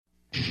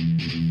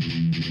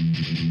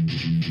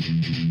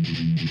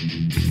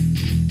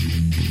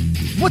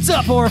What's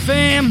up, horror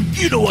fam?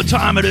 You know what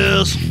time it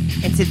is.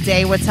 And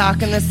today we're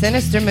talking the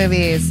Sinister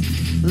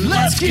movies.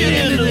 Let's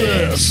get into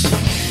this.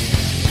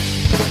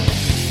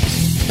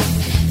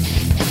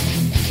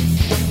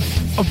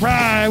 All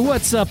right,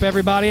 what's up,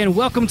 everybody, and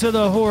welcome to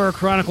the Horror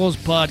Chronicles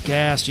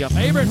podcast, your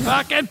favorite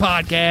fucking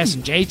podcast,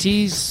 and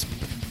JT's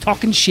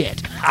talking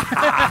shit.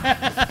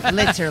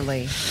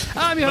 Literally.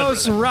 I'm your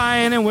host,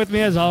 Ryan, and with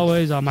me, as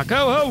always, I'm my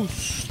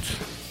co-host.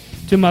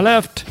 To my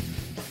left,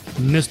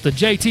 Mr.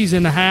 JT's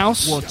in the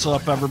house. What's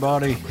up,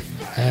 everybody?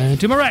 And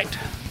to my right,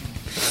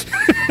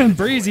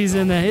 Breezy's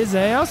in his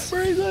house.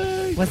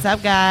 Breezy. What's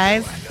up,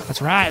 guys?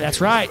 That's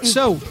right.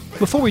 So,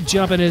 before we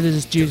jump into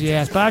this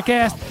juicy-ass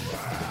podcast,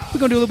 we're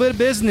going to do a little bit of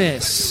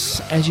business,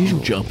 as usual.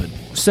 Jumping.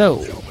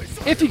 So,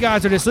 if you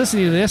guys are just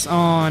listening to this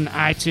on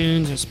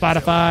iTunes or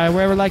Spotify,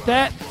 wherever like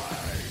that,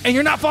 and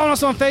you're not following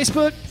us on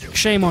Facebook,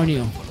 shame on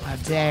you. How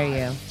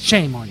dare you?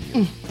 Shame on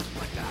you.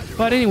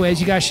 But anyways,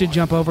 you guys should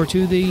jump over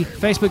to the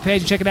Facebook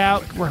page and check it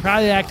out. We're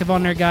highly active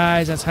on there,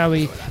 guys. That's how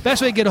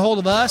best way to get a hold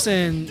of us,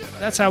 and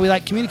that's how we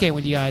like communicating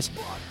with you guys.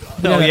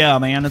 Hell yeah,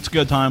 man. It's a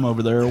good time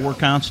over there. We're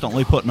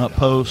constantly putting up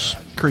posts,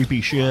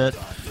 creepy shit.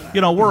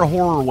 You know, we're a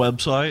horror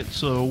website,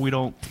 so we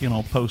don't,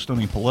 post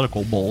any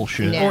political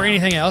bullshit. No. Or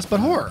anything else but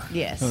horror.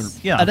 Yes.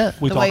 Yeah,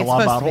 we The talk way a it's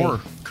lot supposed about to be. horror.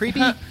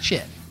 Creepy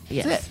shit.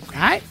 Yes. That's it.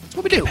 All right? That's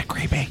what we do.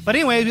 Creepy. But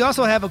anyways, we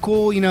also have a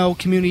cool,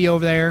 community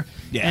over there.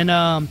 Yeah.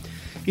 And,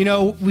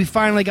 we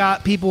finally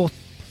got people,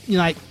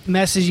 like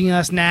messaging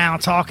us now,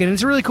 talking. And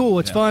it's really cool.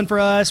 It's fun for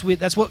us.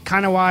 That's one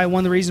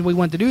of the reasons we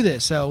wanted to do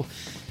this. So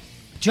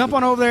jump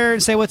on over there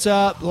and say what's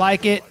up,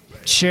 like it,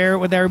 share it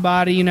with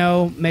everybody,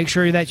 make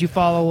sure that you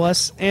follow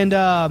us. And,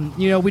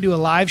 we do a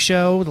live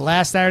show the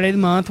last Saturday of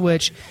the month,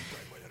 which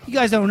you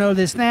guys don't know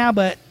this now,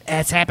 but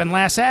it's happened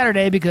last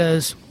Saturday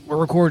because we're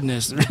recording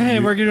this.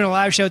 We're doing a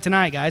live show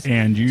tonight, guys.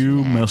 And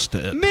you missed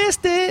it.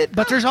 Missed it,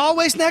 but there's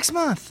always next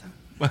month.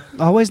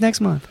 Always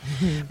next month.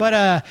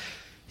 But,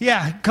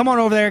 come on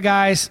over there,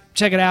 guys.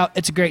 Check it out.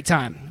 It's a great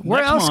time. Where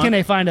Next else month- can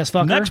they find us,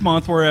 fucker? Next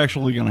month, we're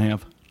actually going to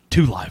have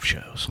 2 live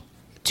shows.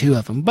 2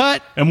 of them.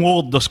 But And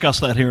we'll discuss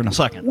that here in a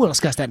second. we'll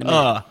discuss that in a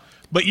minute.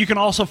 But you can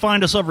also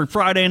find us every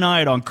Friday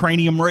night on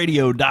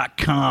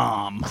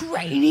craniumradio.com.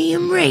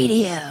 Cranium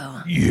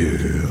Radio.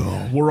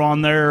 Yeah. We're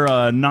on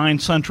there 9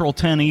 Central,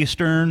 10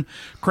 Eastern.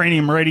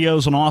 Cranium Radio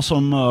is an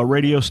awesome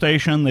radio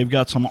station. They've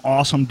got some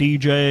awesome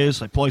DJs.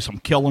 They play some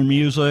killer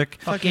music.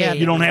 Fuck yeah.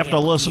 You don't have to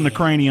listen to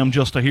Cranium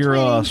just to hear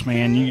us,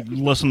 man. You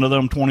listen to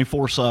them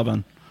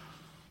 24/7.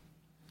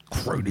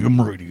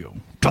 Cranium Radio.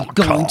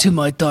 Going to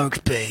my dark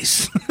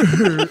space.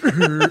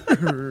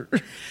 Emperor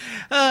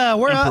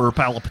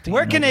Palpatine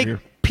Where can over they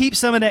here. peep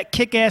some of that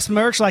kick-ass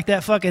merch like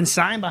that fucking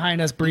sign behind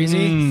us,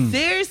 Breezy?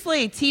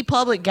 Seriously,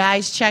 T-Public,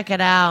 guys, check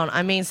it out.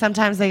 I mean,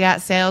 sometimes they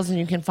got sales and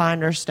you can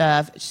find our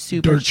stuff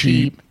super Dirt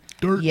cheap.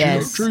 Dirt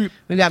Yes. cheap.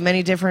 We've got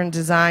many different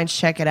designs.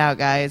 Check it out,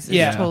 guys. It's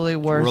Yeah. totally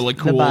worth Really the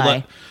cool.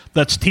 buy.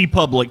 That's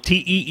TeePublic,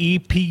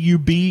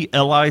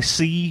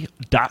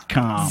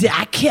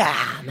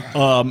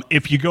 TeePublic.com.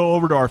 If you go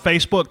over to our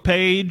Facebook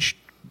page,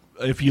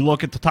 if you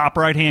look at the top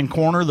right-hand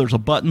corner, there's a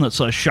button that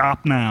says Shop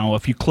Now.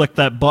 If you click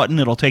that button,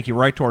 it'll take you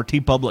right to our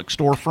TeePublic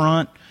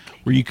storefront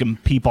where you can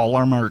peep all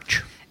our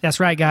merch. That's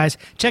right, guys.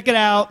 Check it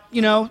out.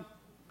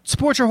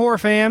 Support your horror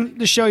fam.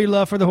 Just show your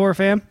love for the horror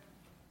fam.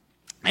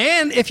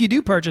 And if you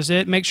do purchase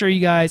it, make sure you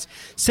guys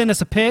send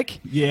us a pic.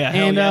 Yeah,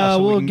 and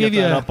so we'll we can give get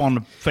you that up on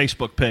the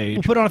Facebook page.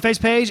 We'll put it on a face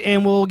page,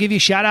 and we'll give you a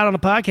shout out on the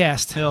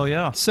podcast. Hell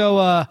yeah.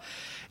 So,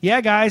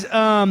 guys.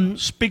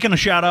 Speaking of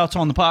shout-outs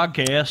on the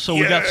podcast, so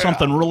we got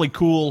something really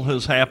cool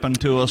has happened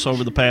to us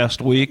over the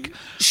past week.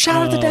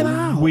 Shout out to them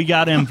out. We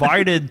got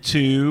invited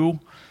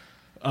to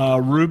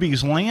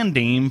Ruby's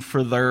Landing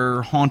for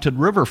their Haunted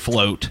River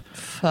float.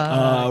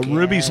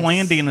 Ruby's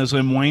Landing is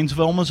in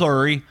Waynesville,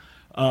 Missouri.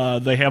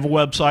 They have a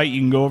website.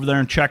 You can go over there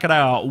and check it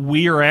out.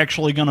 We are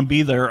actually going to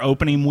be there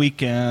opening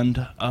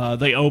weekend.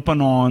 They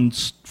open on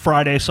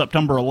Friday,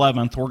 September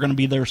 11th. We're going to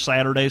be there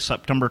Saturday,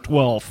 September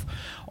 12th,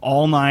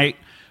 all night.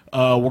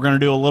 We're going to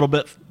do a little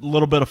bit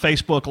of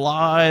Facebook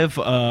Live.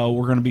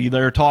 We're going to be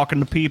there talking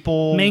to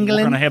people. Mingling.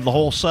 We're going to have the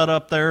whole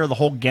setup there. The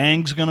whole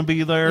gang's going to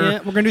be there. Yeah,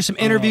 we're going to do some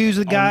interviews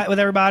with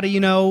everybody, We're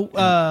going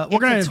to...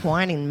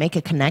 Intertwine and make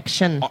a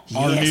connection.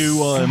 Our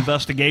new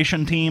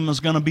investigation team is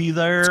going to be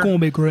there. It's going to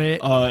be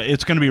great.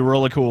 It's going to be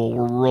really cool.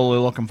 We're really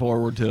looking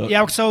forward to it.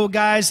 Yeah, so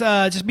guys,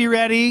 just be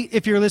ready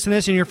if you're listening to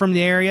this and you're from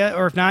the area,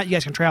 or if not, you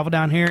guys can travel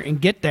down here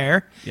and get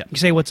there. Yeah. You can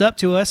say what's up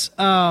to us.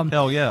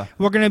 Hell yeah.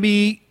 We're going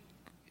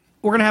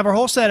to have our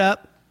whole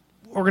setup.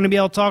 We're going to be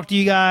able to talk to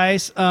you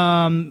guys,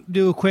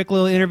 do a quick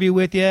little interview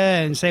with you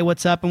and say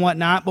what's up and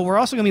whatnot. But we're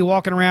also going to be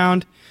walking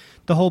around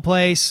the whole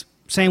place,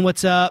 saying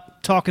what's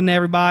up, talking to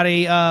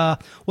everybody.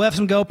 We'll have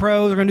some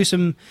GoPros. We're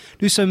gonna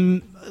do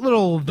some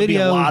little video.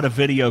 There'll be a lot of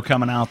video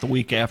coming out the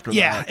week after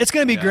Yeah, that. it's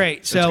gonna be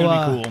great. So it's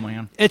gonna be cool,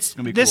 man. It's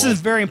gonna be this cool. is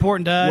very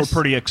important to us. We're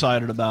pretty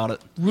excited about it.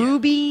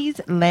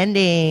 Ruby's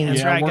Lending. That's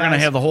yeah, right, we're going to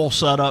guys. have the whole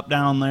setup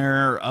down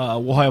there.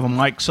 We'll have a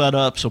mic set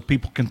up so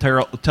people can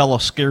tell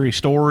us scary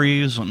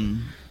stories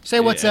and Say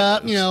what's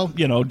up, you know.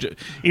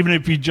 Even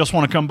if you just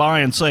want to come by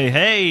and say,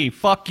 "Hey,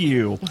 fuck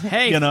you,"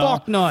 Hey,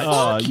 fuck nuts.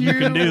 Fuck you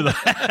can do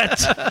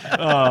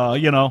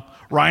that.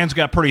 Ryan's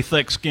got pretty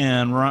thick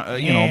skin.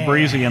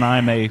 Breezy and I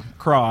may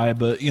cry,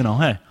 but hey,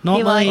 Not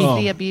He likes me.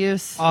 the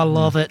abuse. I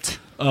love it.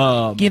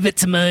 Give it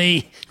to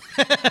me.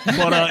 But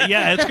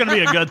it's going to be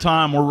a good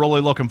time. We're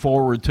really looking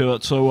forward to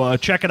it. So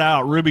check it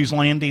out,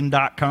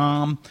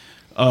 rubieslanding.com.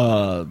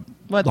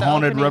 What, the the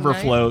Haunted opening River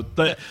night? Float.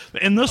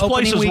 And this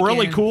place is Opening really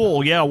weekend.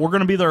 cool. Yeah, we're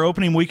going to be there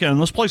opening weekend,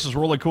 and this place is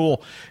really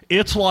cool.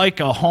 It's like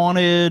a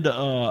haunted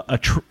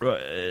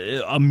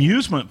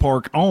amusement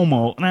park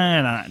almost.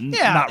 Not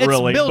it's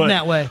really. built but,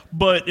 that way.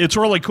 But it's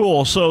really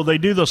cool. So they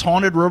do this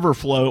Haunted River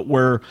Float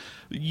where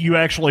you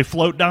actually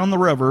float down the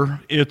river.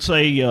 It's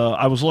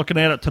I was looking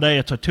at it today.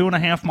 It's a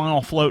 2.5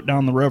 mile float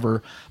down the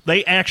river.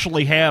 They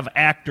actually have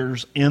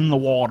actors in the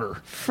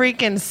water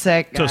Freaking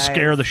sick, to guys.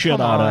 scare the shit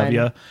Come out on. of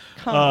you.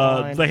 Come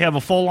on. They have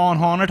a full-on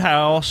haunted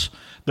house.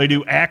 They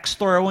do axe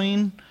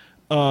throwing.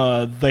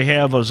 They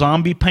have a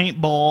zombie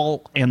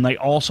paintball, and they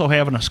also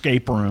have an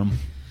escape room.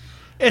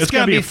 It's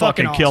gonna be a be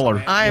fucking fucking killer.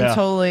 awesome, I'm Yeah.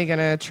 totally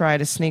gonna try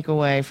to sneak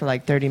away for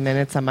like 30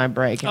 minutes on my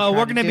break. And Oh, try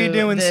we're to gonna be do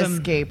doing the some-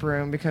 escape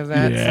room because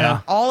that's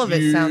Yeah. all of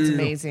it sounds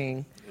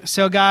amazing.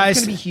 So, It's guys,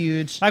 gonna be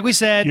huge. like we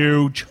said,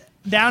 Huge.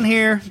 down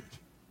here,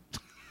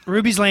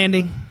 Ruby's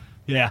Landing,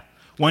 Yeah.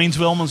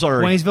 Waynesville,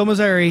 Missouri. Waynesville,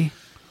 Missouri.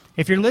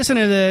 If you're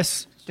listening to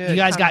this, Dude, you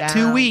guys calm got 2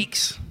 down.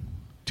 weeks.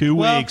 2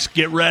 Well, weeks.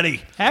 Get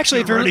ready. actually,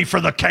 Get if you're- ready for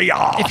the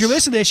chaos. If you're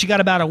listening to this, you got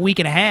about a week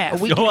and a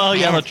half. week. Oh, well,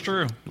 yeah, that's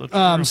true. That's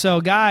true.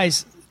 So,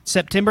 guys,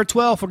 September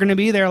 12th, we're going to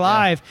be there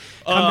live.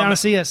 Come down to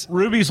see us.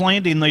 Ruby's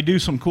Landing, they do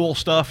some cool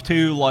stuff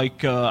too.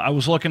 Like I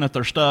was looking at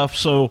their stuff,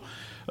 so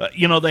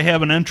they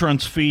have an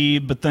entrance fee,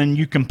 but then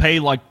you can pay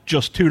like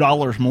just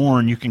 $2 more,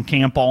 and you can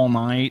camp all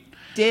night.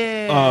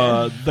 Dude.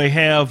 They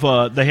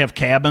have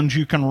cabins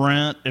you can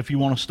rent if you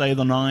want to stay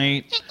the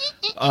night.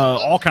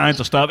 All kinds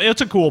of stuff.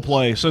 It's a cool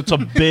place. It's a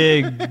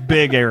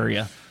big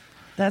area.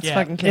 That's Yeah,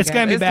 fucking it's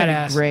going to be gonna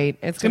badass. great.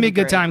 It's going to be a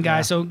good great. time,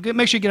 guys. So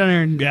make sure you get on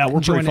there and Yeah, we're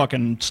join pretty it.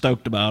 fucking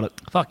stoked about it.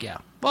 Fuck yeah.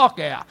 Fuck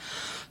yeah.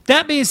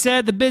 That being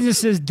said, the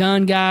business is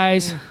done,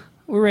 guys.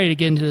 We're ready to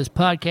get into this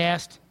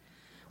podcast.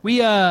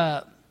 We,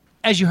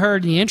 as you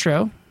heard in the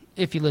intro,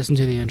 if you listen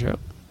to the intro,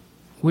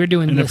 we're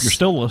doing And this. if you're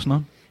still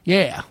listening,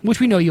 Yeah, which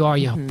we know you are,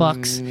 you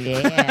fucks.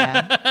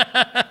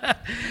 Yeah.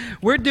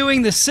 We're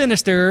doing the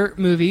Sinister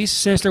movies,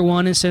 Sinister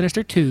 1 and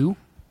Sinister 2.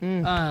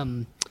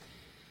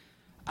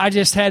 I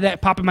just had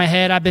that pop in my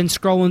head. I've been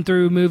scrolling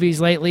through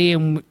movies lately,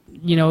 and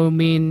we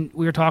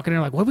were talking,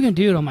 and like, what are we gonna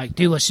do? And I'm like,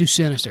 dude, let's do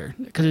Sinister,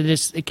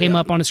 because it came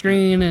up on the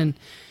screen, and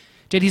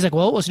JD's like,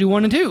 well, let's do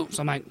 1 and 2.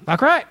 So I'm like, all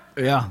right,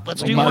 yeah,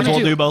 Let's we do might one as and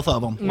well two. do both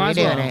of them. might as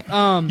doing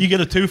well. it. You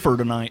get a twofer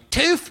tonight.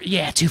 2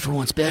 for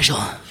 1 special.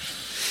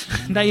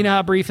 Now you know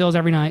how Bree feels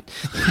every night.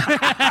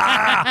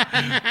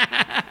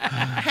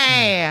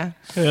 Hey.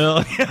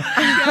 Hell yeah!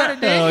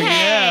 Hell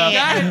yeah!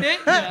 Got it,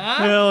 didn't ya?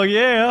 Hell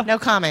yeah! No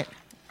comment.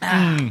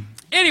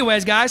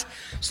 Anyways, guys,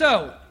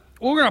 so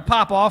we're gonna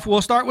pop off.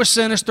 We'll start with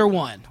Sinister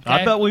 1. I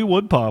okay? bet we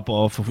would pop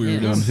off if we were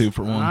doing 2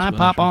 for 1. I special.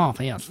 pop off,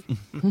 yes.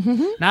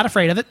 Not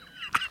afraid of it.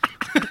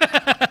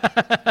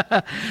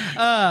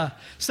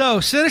 So,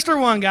 Sinister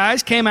 1,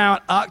 guys, came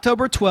out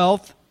October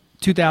 12th,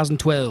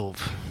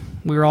 2012.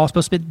 We were all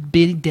supposed to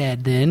be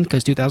dead then,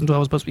 because 2012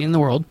 was supposed to be in the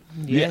world.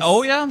 Yeah.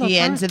 Oh yeah. That's The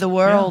right. end of the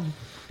world.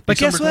 But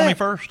guess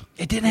December what? 21st.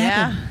 It didn't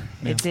Yeah.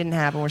 happen. It didn't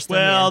happen. We're still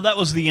Well, here. that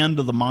was the end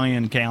of the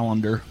Mayan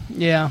calendar.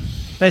 Yeah.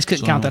 They just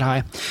couldn't count that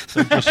high.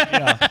 So just,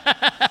 yeah.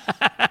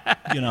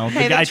 The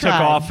Hey, they guy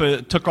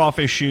tried. took off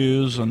his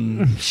shoes,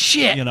 and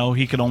Shit.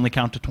 he could only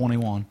count to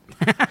 21.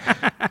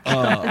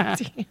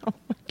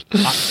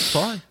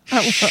 Sorry.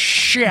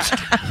 Shit.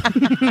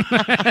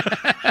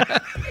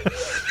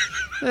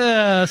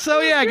 So,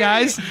 yeah,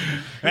 guys.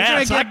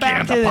 That's get that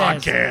back kind of to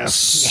podcast.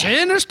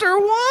 Sinister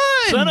 1.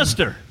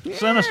 Sinister.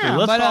 Sinister.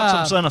 Let's but,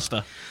 talk some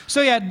Sinister.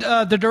 So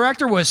yeah, the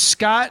director was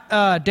Scott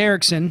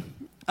Derrickson,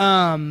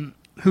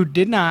 who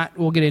did not.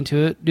 We'll get into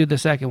it. Do the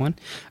second one,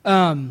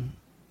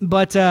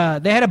 but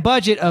they had a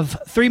budget of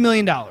 $3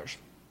 million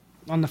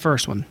on the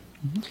first one.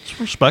 It's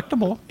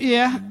respectable.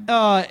 Yeah,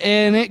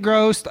 and it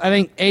grossed I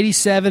think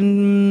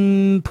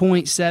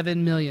 $87.7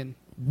 million.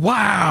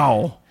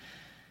 Wow.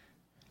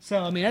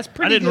 So I mean that's I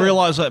pretty. didn't good.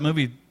 realize that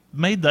movie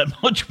made that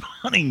much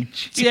money.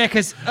 Jeez. Yeah,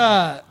 because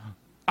I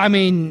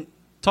mean.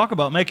 Talk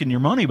about making your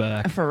money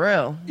back. For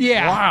real.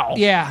 Yeah. Wow.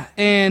 Yeah,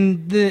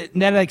 and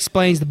that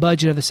explains the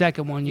budget of the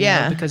second one. You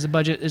Yeah. know, because the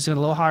budget is a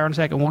little higher on the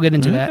second. We'll get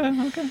into that.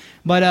 Okay.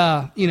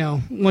 But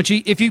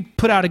if you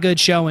put out a good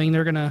showing,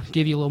 they're gonna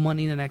give you a little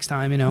money the next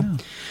time.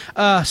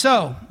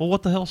 So Well,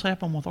 what the hell's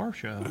happened with our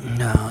show?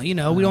 no, we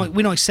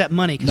don't accept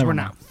money because we're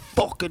not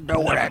fucking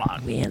doing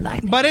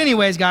it. But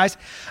anyways, guys,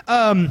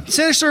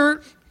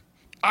 Sinister,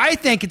 I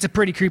think it's a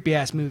pretty creepy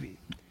ass movie.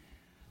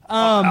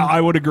 I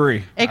would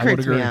agree. It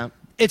creeps me out.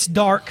 It's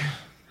dark.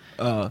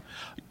 I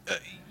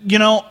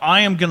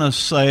am going to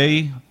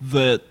say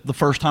that the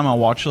first time I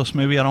watched this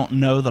movie, I don't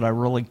know that I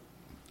really...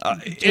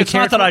 it's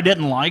not that I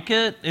didn't like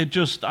it. It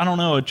just, I don't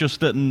know, it just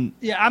didn't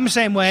Yeah, I'm the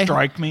same way.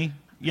 strike me,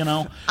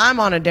 I'm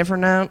on a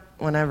different note.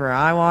 Whenever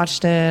I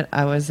watched it,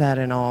 I was at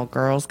an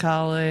all-girls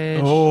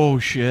college. Oh,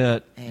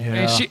 shit.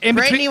 And Yeah.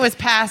 Brittany was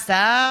passed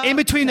out. In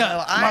between so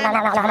the-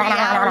 I'm 3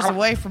 hours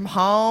away from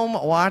home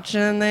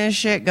watching this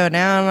shit go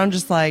down. And I'm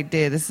just like,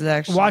 dude, this is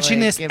actually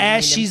watching this giving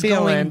as me she's the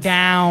going feelings.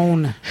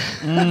 down.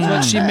 That's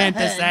what she meant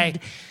to say.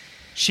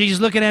 She's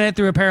looking at it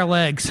through a pair of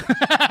legs.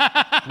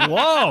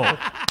 Whoa.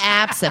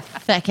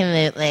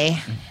 Absolutely.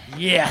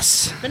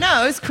 Yes. But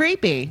no, it was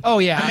creepy. Oh,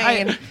 yeah.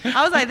 I mean,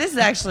 I was like, this is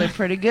actually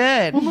pretty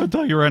good. I'm going to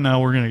tell you right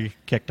now, we're going to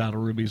get kicked out of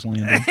Ruby's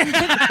Landing.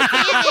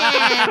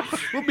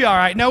 We'll be all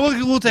right. No,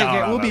 we'll take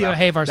it. We'll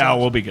behave ourselves. No,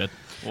 we'll be good.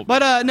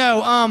 But I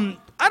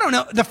don't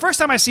know. The first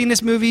time I seen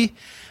this movie,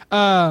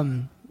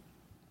 I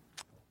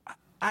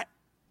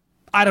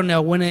don't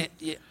know when it.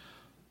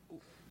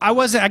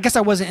 I guess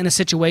I wasn't in a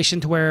situation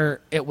to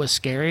where it was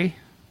scary.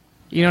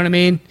 You know what I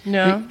mean?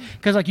 No.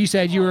 Because like you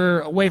said, you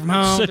were away from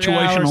home. 3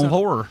 hours, Situational so-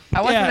 horror.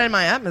 I wasn't Yeah. in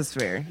my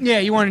atmosphere. Yeah,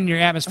 you weren't in your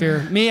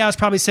atmosphere. Me, I was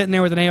probably sitting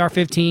there with an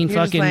AR-15, You're just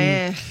fucking like,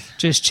 eh.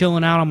 just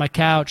chilling out on my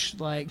couch,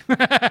 like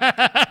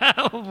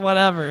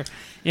whatever,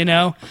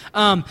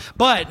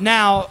 But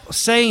now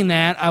saying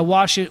that,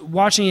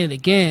 watching it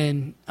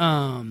again,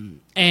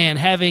 and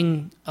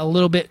having a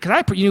little bit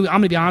because I'm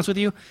gonna be honest with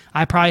you,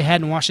 I probably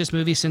hadn't watched this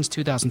movie since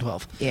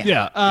 2012.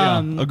 Yeah.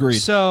 Agreed.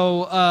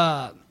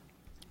 So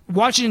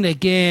watching it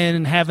again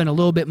and having a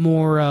little bit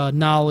more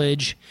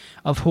knowledge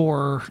of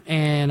horror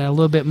and a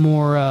little bit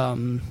more,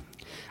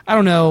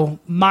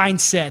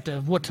 mindset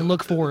of what to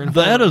look for. In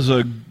That horror. is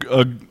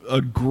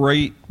a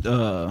great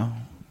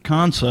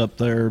concept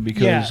there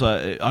because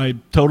I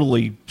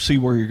totally see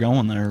where you're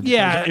going there. because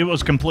Yeah. it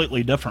was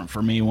completely different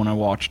for me when I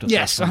watched it.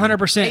 Yes, this time.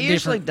 100% It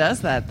usually different.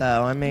 does that,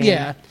 though. I mean,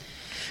 Yeah,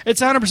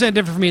 it's 100%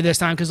 different for me this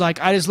time because I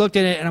just looked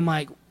at it and I'm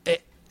like,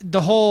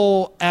 the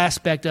whole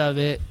aspect of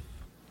it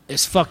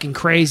is fucking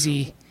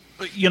crazy.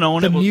 And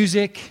The it was,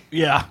 music,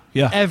 yeah,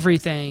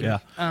 everything. yeah.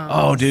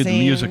 Oh, dude, the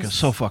music is scenes.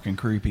 so fucking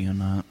creepy in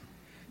that.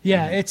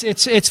 Yeah,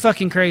 it's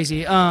fucking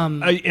crazy.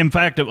 In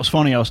fact, it was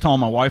funny. I was telling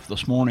my wife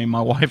this morning.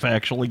 My wife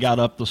actually got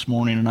up this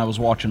morning, and I was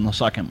watching the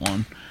second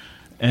one,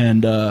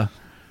 and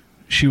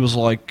she was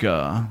like,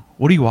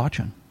 "What are you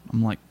watching?"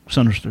 I'm like,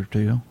 "Sinister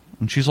 2."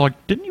 And she's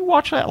like, "Didn't you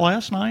watch that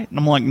last night?" And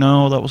I'm like,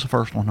 "No, that was the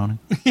first one, honey."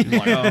 She's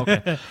like, "Oh,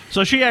 okay."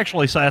 So she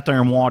actually sat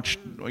there and watched,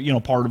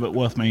 part of it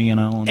with me, and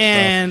stuff.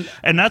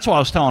 And that's why I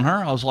was telling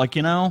her. I was like,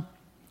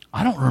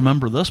 I don't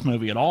remember this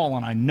movie at all,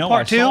 and I know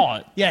Part I two? saw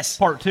it. Yes.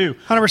 Part 2.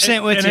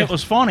 100% with and you. it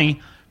was funny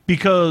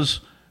because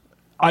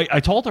I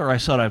told her, I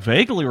said, I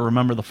vaguely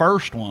remember the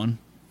first one.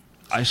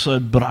 I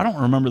said, but I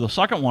don't remember the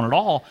second one at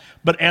all.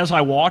 But as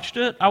I watched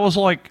it, I was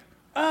like,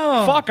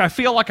 oh, fuck, I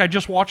feel like I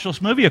just watched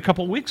this movie a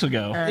couple weeks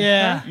ago.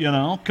 Yeah.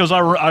 Because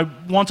I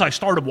once I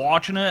started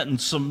watching it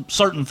and some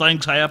certain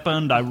things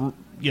happened, I was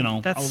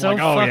so like,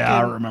 oh, yeah,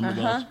 I fucking- remember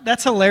this.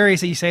 That's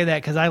hilarious that you say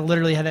that because I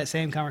literally had that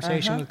same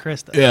conversation with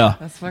Krista. Yeah.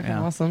 That's fucking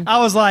awesome. I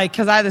was like,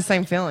 Because I had the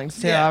same feelings,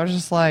 too. Yeah. I was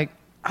just like,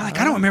 I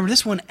don't remember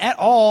this one at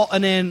all.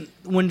 And then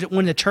when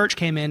the church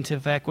came into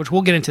effect, which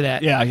we'll get into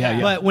that. Yeah.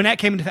 But when that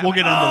came into effect, We'll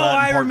get into that in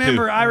I part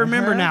remember. 2. I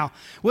remember now.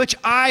 Which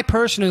I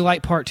personally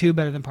like part 2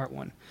 better than part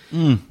 1.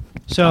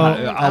 So,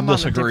 I'll I'm on a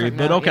disagree, different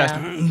but note, okay.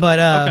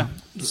 yeah.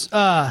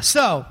 but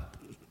so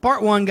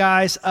part 1,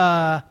 guys.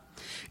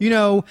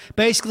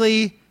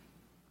 Basically,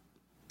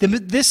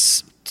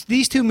 these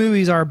two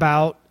movies are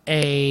about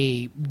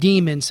a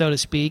demon, so to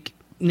speak,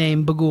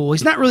 named Bagul.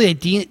 He's not really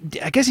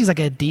I guess he's like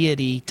a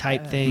deity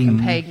type thing.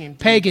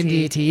 Pagan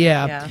deity,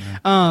 yeah.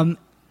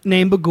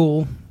 Named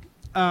Bagul.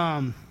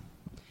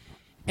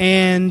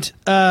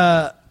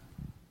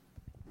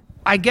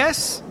 I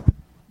guess,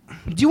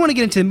 do you want to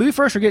get into the movie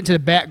first or get into the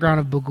background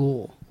of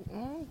Bagul?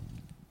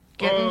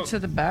 Get into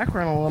the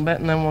background a little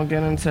bit, and then we'll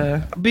get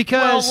into...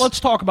 Because Well,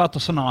 let's talk about the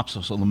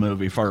synopsis of the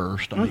movie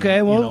first. I mean,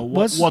 Okay, well,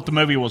 what the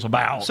movie was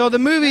about. So the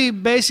movie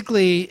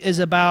basically is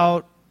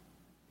about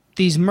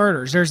these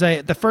murders.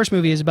 The first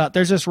movie is about,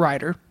 there's this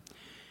writer,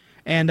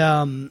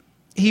 and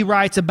he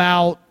writes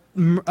about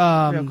real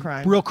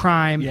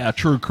crime. yeah,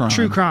 true crime.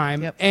 True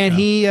crime. Yep. And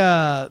he's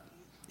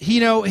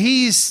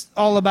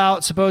all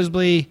about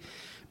supposedly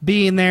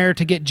being there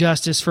to get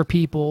justice for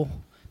people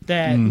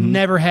that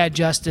never had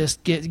justice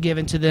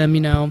given to them,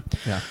 Yeah.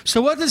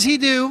 So what does he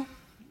do?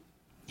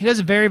 He does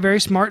a very,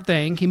 very smart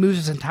thing. He moves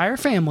his entire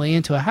family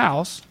into a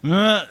house.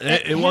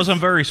 It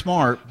wasn't very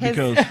smart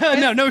because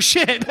No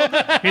shit.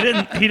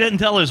 he didn't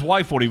tell his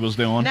wife what he was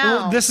doing. No,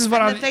 Well, this is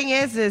what the thing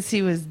is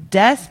he was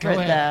desperate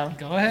though.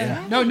 Go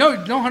ahead. No,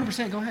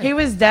 100%. Go ahead. He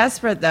was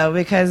desperate though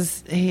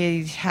because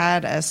he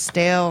had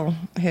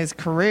his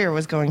career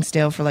was going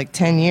stale for like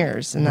 10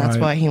 years, and that's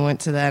Right. why he went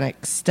to that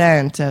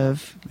extent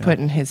of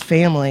putting his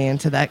family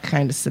into that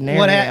kind of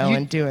scenario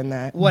and doing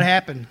that. What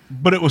happened?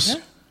 But it was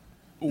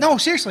No,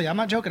 seriously, I'm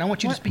not joking. I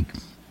want you to speak.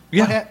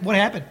 Yeah. What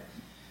happened?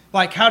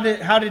 Like, how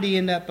did he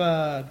end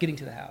up getting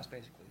to the house?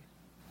 Basically,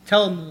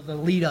 tell him the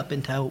lead up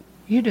into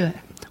You do it.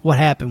 what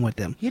happened with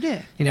them. You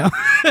did. You know.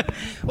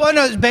 Well,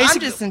 no, it's I'm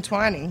basically. just in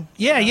 20.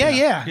 Yeah.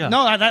 Yeah.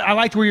 No, I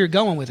liked where you're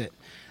going with it.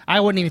 I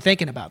wasn't even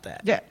thinking about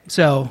that. Yeah.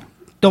 So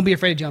don't be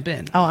afraid to jump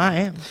in. Oh,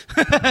 I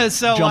am.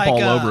 So jump like,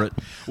 all over it.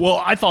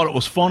 Well, I thought it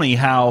was funny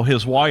how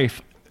his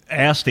wife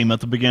asked him at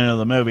the beginning of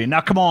the movie,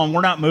 now come on, we're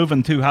not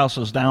moving 2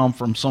 houses down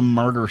from some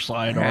murder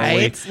site, are we?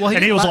 Right. Well,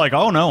 And he was like,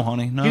 oh no,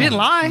 honey, no. He didn't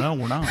lie. No,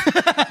 we're not.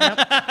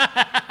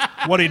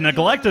 What he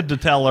neglected to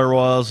tell her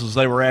was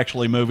they were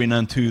actually moving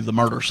into the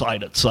murder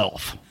site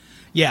itself.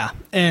 Yeah,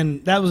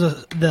 and that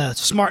was the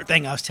smart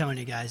thing I was telling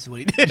you guys. What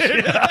he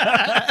did.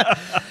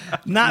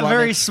 Not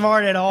very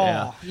smart at all.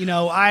 Yeah. You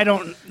know, I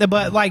don't.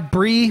 But like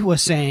Bree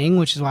was saying,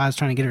 which is why I was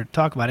trying to get her to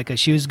talk about it, because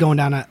she was going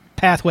down a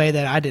pathway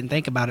that I didn't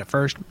think about at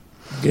first.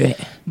 Yeah.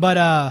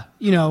 But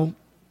you know,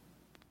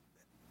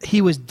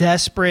 he was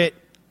desperate.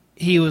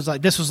 He was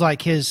like, this was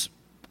like his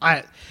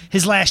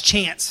last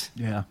chance.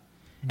 Yeah.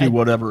 Do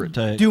whatever it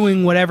takes.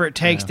 Doing whatever it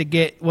takes to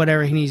get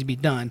whatever he needs to be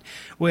done,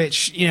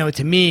 which, you know,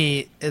 to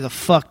me is a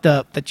fucked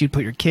up that you'd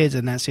put your kids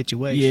in that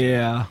situation.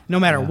 Yeah. No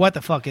matter what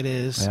the fuck it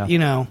is, Yeah. you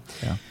know.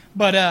 Yeah.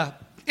 But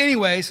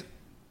anyways,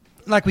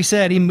 like we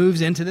said, he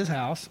moves into this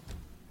house.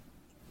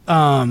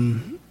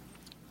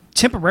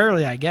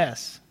 Temporarily, I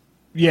guess.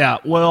 Yeah,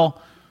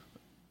 well,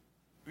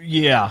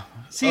 yeah.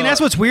 See, and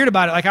that's what's weird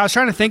about it. Like, I was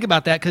trying to think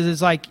about that because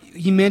it's like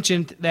he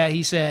mentioned that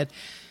he said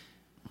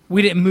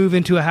we didn't move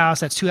into a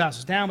house that's 2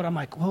 houses down, but I'm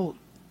like, well,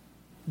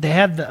 they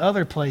have the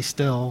other place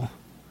still.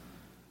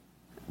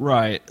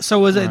 Right. So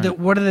was it?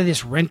 What are they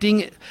just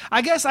renting?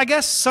 I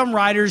guess some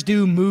writers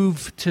do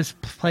move to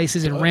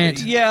places and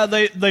rent Yeah,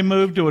 they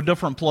moved to a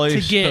different to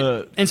place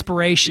get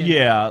inspiration.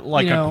 yeah,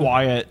 like you know. a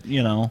quiet,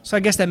 you know. So I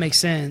guess that makes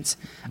sense.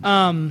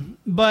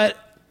 But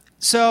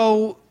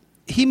so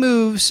he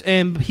moves,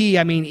 and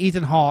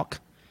Ethan Hawke.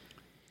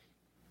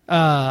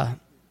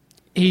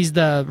 He's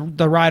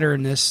the writer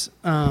in this,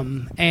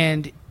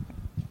 and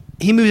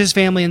he moves his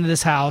family into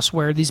this house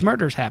where these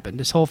murders happened.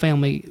 His whole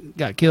family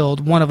got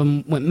killed. One of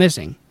them went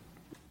missing.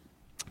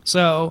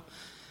 So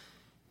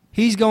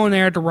he's going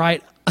there to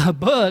write a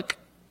book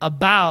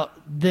about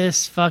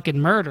this fucking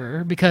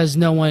murder because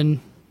no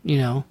one, you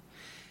know.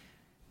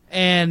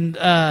 And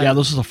Yeah,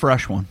 this is a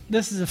fresh one.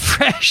 this is a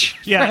fresh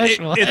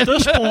one.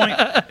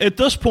 At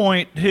this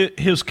point,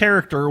 his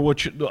character,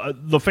 which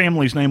the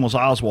family's name was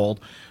Oswald,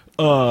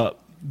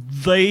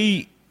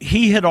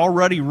 he had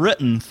already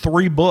written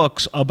 3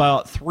 books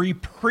about 3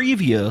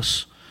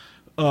 previous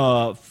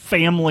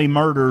family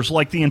murders.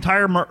 Like the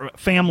entire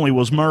family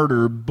was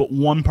murdered, but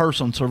one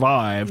person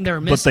survived, They were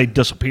but missing. they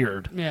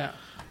disappeared. Yeah.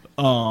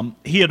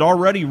 He had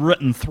already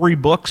written 3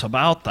 books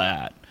about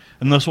that,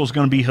 and this was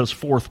going to be his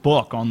 4th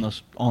book on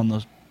this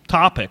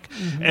topic,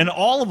 and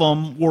all of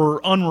them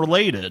were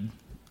unrelated.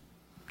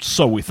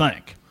 So we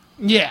think.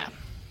 Yeah.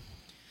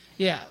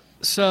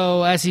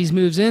 So as he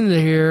moves into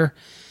here,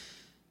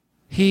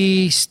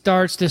 he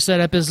starts to set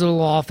up his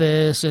little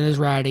office and his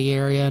writing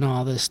area and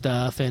all this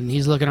stuff. And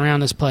he's looking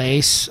around this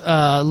place,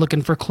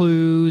 looking for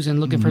clues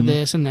and looking for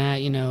this and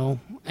that, you know.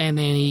 And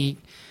then he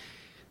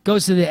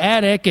goes to the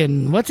attic,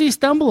 and what's he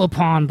stumble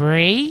upon,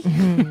 Bree?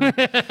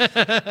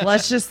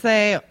 Let's just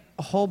say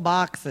a whole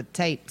box of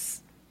tapes.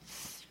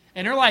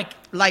 And they're like,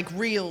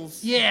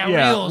 Reels. Yeah,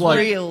 reels. like-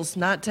 Reels,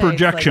 not tapes.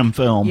 Projection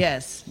film.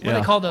 Yes. What do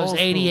they call those? Old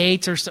school.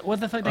 88s or so?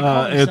 What the fuck they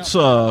call them? It's They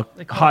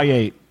call high them-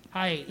 8.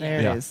 High 8.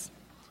 There Yeah. it is.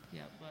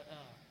 Yeah,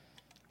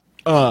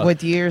 but,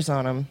 With years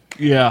on them.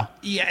 Yeah.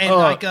 yeah, and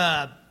like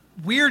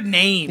weird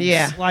names.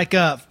 Yeah. Like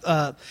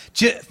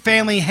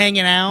family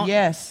hanging out.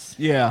 Yes.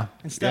 Yeah.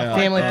 And stuff yeah.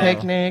 like Family that.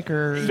 picnic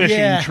or Fishing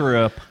Yeah.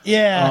 trip.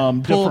 Yeah.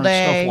 Pool Different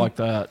day. stuff like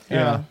that. Yeah.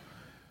 Yeah.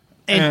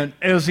 And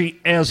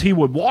as he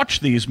would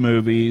watch these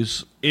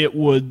movies, it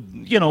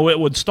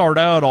would start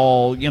out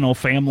all,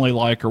 family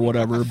like or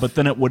whatever, but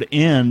then it would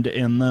end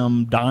in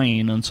them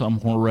dying in some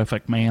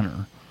horrific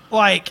manner.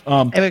 Like,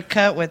 it would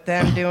cut with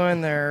them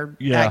doing their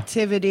Yeah.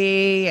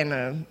 activity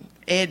and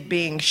it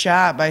being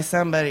shot by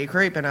somebody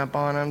creeping up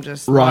on them,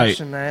 just Right.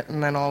 watching that,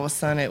 and then all of a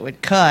sudden it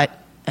would cut,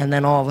 and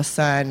then all of a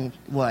sudden,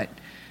 what?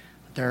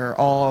 They're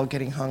all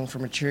getting hung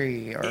from a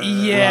tree. Or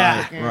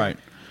Yeah. Right.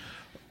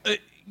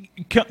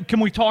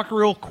 Can we talk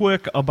real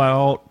quick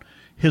about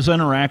his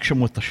interaction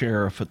with the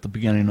sheriff at the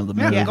beginning of the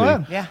movie? go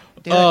ahead. Yeah.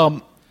 Do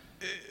it.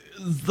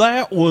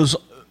 That was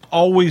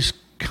always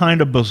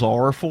kind of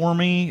bizarre for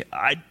me.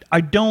 I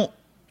don't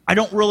I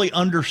don't really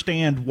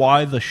understand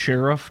why the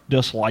sheriff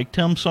disliked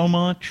him so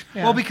much.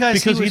 Yeah. Well,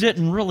 because he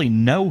didn't really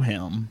know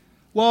him.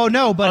 Well,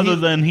 no, but other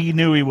than he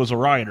knew he was a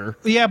writer.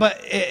 Yeah, but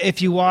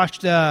if you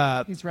watched,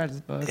 he's read his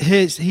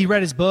books. He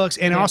read his books,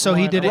 and also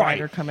he did a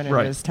writer coming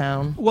into his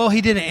town. Well, he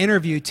did an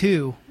interview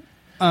too,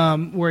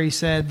 where he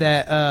said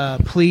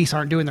that police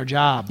aren't doing their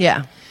job.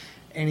 Yeah.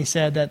 And he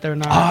said that they're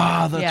not.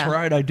 Ah, that's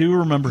right. I do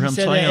remember him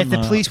saying that. If the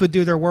police would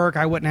do their work,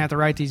 I wouldn't have to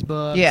write these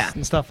books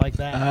and stuff like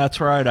that. That's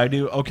right. I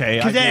do. Okay.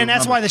 And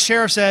that's why the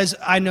sheriff says,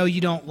 I know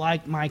you don't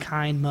like my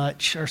kind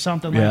much, or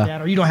something like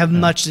that, or you don't have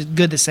much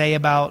good to say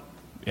about.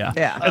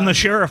 Yeah. And the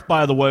sheriff,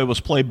 by the way, was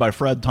played by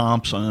Fred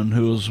Thompson,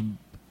 who is a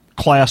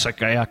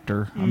classic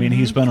actor. I mean,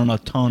 he's been in a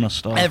ton of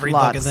stuff. Every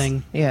fucking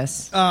thing.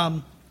 Yes.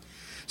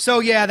 So,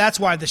 yeah, that's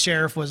why the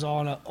sheriff was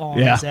on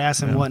his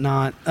ass and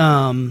whatnot.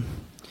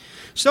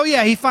 So,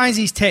 yeah, he finds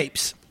these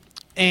tapes,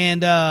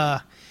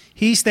 and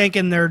he's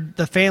thinking they're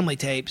the family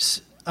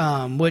tapes,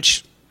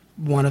 which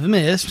one of them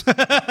is.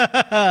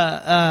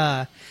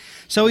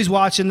 So he's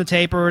watching the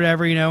tape or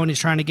whatever, and he's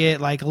trying to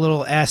get like a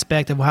little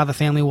aspect of how the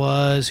family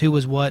was, who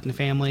was what in the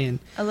family, and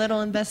a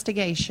little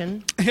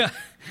investigation.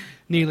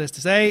 Needless to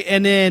say,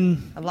 and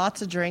then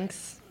lots of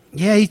drinks.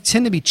 Yeah, he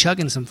tended to be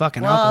chugging some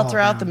fucking alcohol. Well,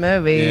 throughout the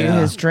movie,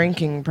 his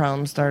drinking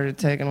problems started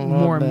taking a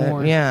little more bit. and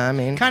more. Yeah, I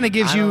mean, kind of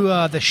gives you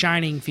the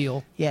Shining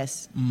feel.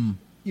 Yes, a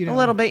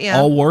little bit. Yeah,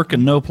 all work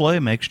and no play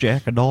makes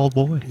Jack a dull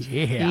boy.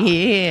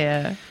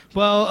 Yeah.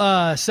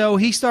 Well, so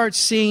he starts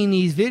seeing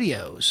these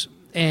videos.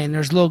 And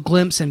there's little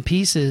glimpses and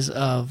pieces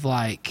of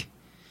like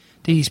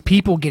these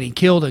people getting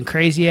killed in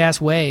crazy ass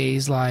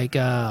ways, like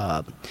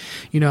the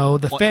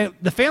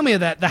family of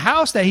the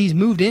house that he's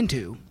moved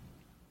into.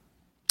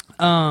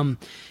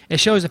 It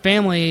shows the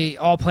family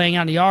all playing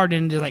out in the yard,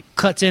 and it like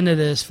cuts into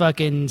this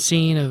fucking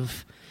scene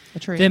of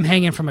them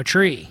hanging from a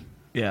tree.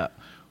 Yeah.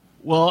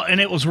 Well, and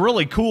it was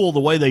really cool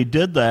the way they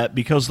did that,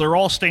 because they're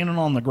all standing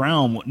on the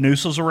ground with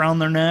nooses around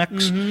their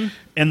necks,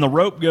 and the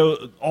rope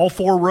all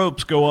four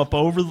ropes go up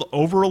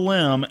over a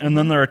limb, and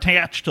then they're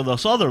attached to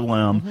this other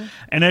limb.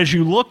 And as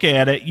you look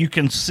at it, you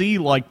can see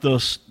like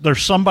this.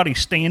 There's somebody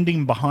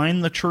standing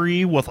behind the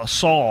tree with a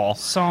saw,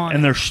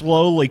 and they're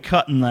slowly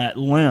cutting that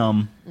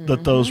limb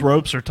that those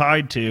ropes are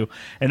tied to.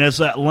 And as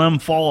that limb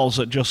falls,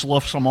 it just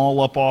lifts them all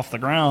up off the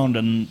ground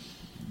and.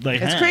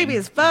 It's creepy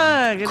as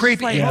fuck. It's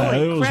creepy. Like, yeah,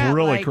 it was crap,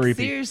 really like,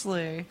 creepy.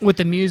 Seriously. With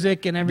the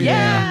music and everything.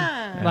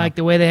 Yeah. Like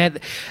the way they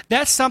had.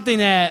 That's something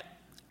that,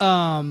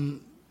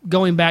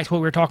 going back to what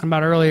we were talking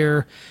about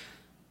earlier,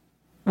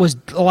 was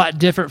a lot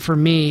different for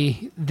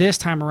me this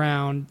time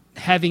around.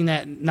 Having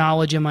that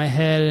knowledge in my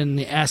head and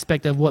the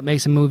aspect of what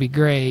makes a movie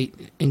great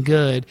and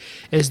good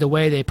is the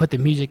way they put the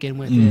music in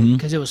with it.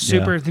 Because it was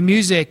super. The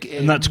music.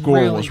 And that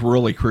score was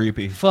really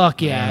creepy.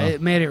 Fuck yeah.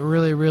 It made it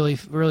really, really,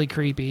 really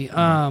creepy.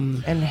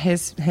 And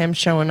him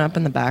showing up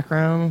in the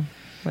background.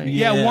 Like,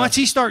 once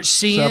he starts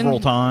seeing. Several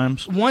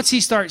times. Once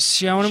he starts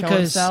showing him.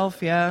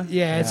 Himself, Yeah,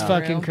 it's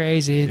fucking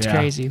crazy. It's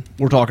crazy.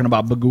 We're talking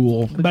about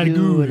Bagul.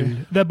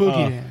 The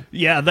boogie.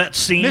 Yeah, that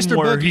scene Mr.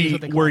 where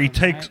Boogie he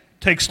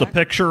takes the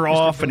picture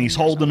off and he's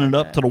holding it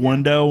up to the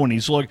window,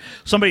 and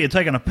somebody had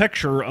taken a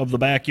picture of the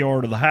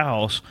backyard of the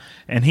house,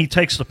 and he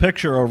takes the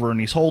picture over and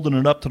he's holding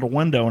it up to the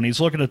window, and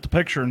he's looking at the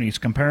picture and he's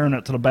comparing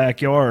it to the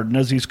backyard, and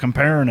as he's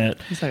comparing it,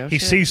 he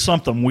sees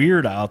something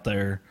weird out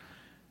there.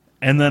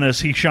 And then as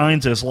he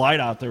shines his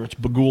light out there, it's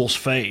Bagul's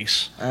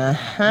face.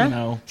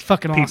 It's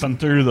fucking peeping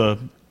through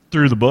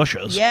the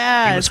bushes.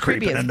 Yeah, he was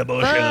creeping in the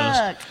bushes.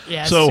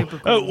 Yeah, so super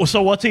cool.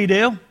 So what's he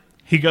do?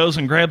 He goes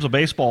and grabs a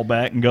baseball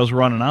bat and goes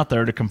running out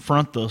there to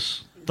confront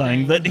this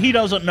thing that he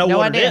doesn't know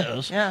what it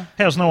is. Yeah.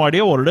 Has no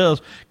idea what it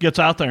is. Gets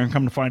out there and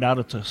come to find out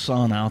it's his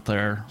son out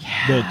there.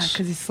 Yeah,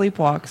 because he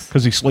sleepwalks.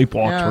 Because he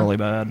sleepwalks really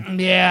bad.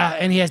 Yeah,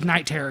 and he has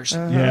night terrors.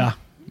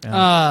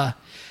 Yeah.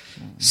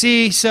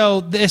 See,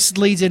 so this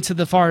leads into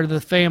the part of the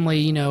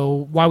family,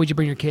 why would you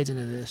bring your kids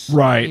into this?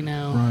 Right.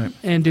 Right.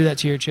 And do that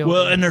to your children.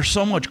 Well, and there's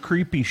so much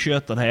creepy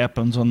shit that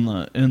happens in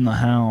the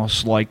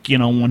house. Like,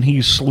 when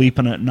he's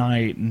sleeping at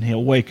night and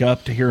he'll wake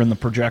up to hearing the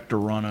projector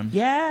running.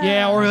 Yeah.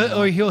 Yeah,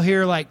 or he'll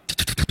hear like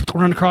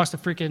run across the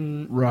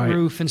freaking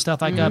roof and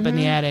stuff like up in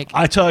the attic.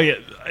 I tell you,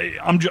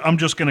 I'm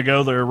just going to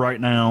go there right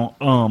now.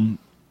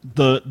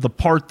 The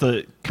part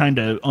that kind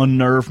of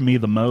unnerved me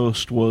the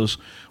most was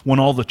when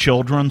all the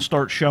children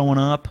start showing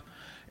up,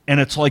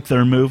 and it's like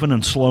they're moving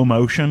in slow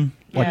motion,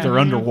 like they're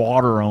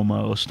underwater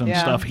almost and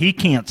stuff. He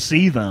can't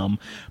see them,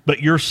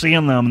 but you're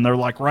seeing them, and they're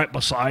like right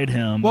beside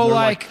him.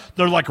 Well,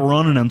 they're like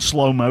running in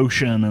slow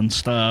motion and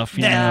stuff,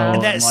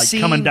 and like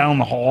scene, coming down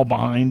the hall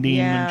behind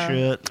him and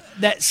shit.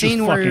 That scene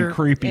just where fucking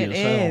creepy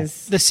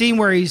as hell. The scene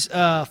where he's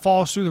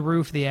falls through the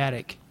roof of the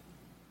attic.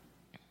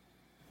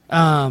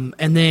 And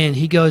then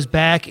he goes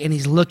back and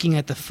he's looking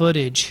at the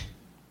footage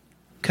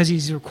because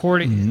he's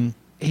recording.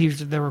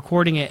 They're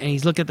recording it, and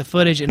he's looking at the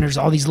footage, and there's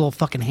all these little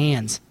fucking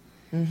hands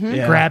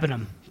grabbing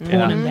him,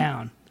 pulling him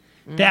down.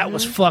 That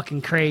was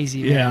fucking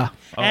crazy. Man. Yeah.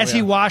 As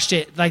he watched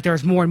it, like there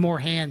was more and more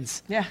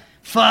hands. Yeah.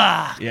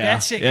 Fuck. Yeah.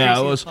 That shit. Yeah.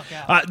 It was. the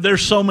fuck out.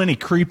 There's so many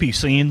creepy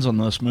scenes in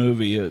this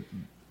movie.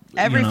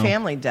 Every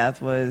family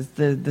death was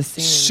the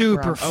scene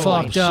super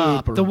fucked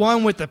up. super. The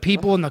one with the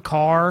people in the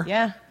car.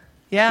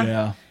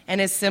 Yeah.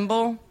 And his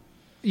symbol.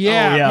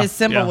 Yeah. Oh, yeah. His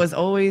symbol was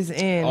always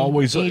in.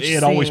 Always, each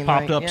it always scene,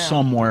 popped like, up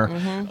somewhere.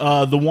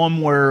 The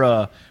one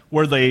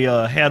where they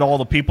had all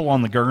the people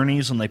on the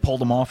gurneys and they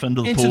pulled them off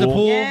into the Into pool. the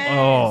pool? Yes.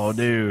 Oh,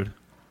 dude.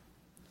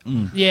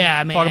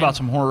 Yeah, man. Talk about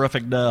some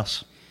horrific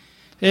deaths.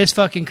 It's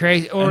fucking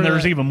crazy. Or And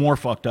there's even more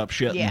fucked up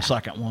shit in Yeah. the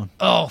second one.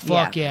 Oh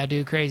fuck yeah,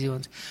 dude, crazy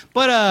ones.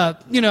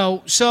 But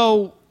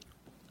so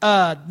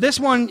this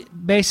one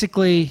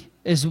basically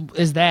is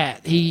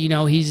that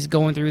he's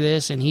going through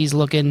this and he's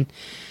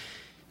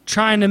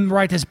trying to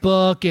write this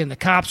book, and the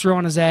cops are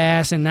on his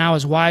ass, and now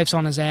his wife's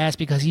on his ass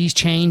because he's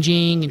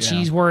changing, and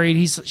she's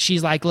worried.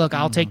 She's like, look,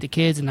 I'll take the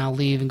kids and I'll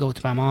leave and go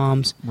to my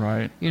mom's.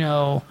 Right.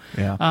 Yeah.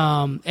 Yeah.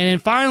 And then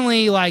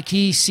finally, like,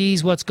 he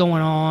sees what's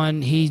going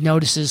on. He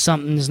notices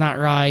something is not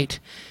right.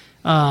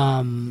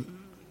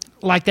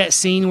 Like that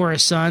scene where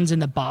his son's in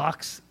the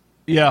box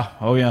Yeah.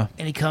 Oh, yeah.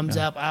 and he comes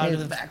up out of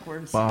the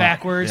backwards.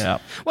 backwards. Yeah.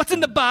 What's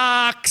in the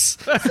box?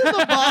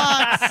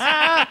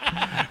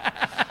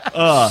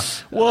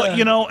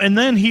 Well, and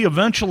then he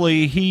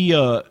eventually he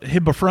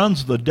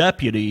befriends the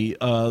deputy.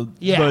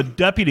 The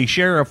deputy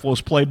sheriff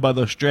was played by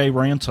this Jay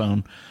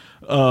Ransone,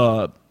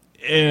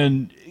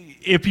 and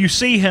if you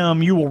see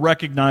him, you will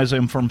recognize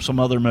him from some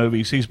other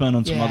movies. He's been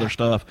in some Yeah. other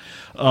stuff.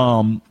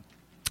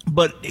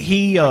 But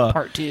he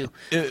Part two.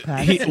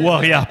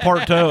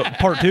 part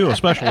two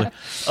especially.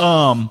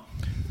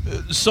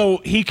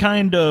 So he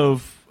kind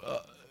of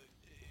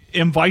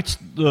invites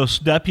this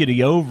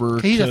deputy over.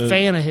 He's a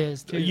fan of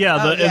his too.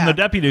 Yeah, and the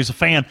deputy's a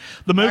fan.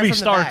 The movie from the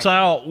starts back.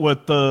 out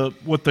with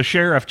the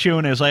sheriff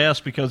chewing his ass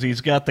because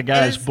he's got the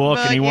guy's His book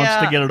and he book, wants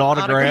to yeah. get it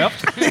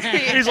autographed.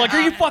 He's like,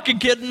 "Are you fucking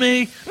kidding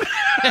me?"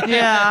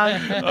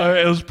 Yeah.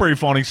 It was a pretty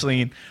funny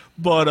scene.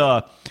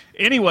 But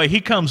anyway,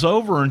 he comes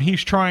over and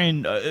he's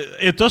trying.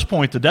 At this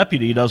point, the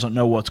deputy doesn't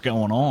know what's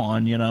going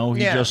on.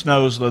 He just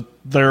knows that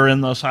they're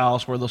in this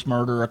house where this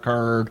murder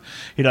occurred.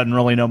 He doesn't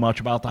really know much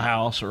about the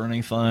house or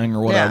anything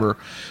or whatever.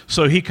 Yeah.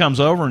 So he comes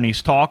over and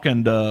he's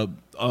talking to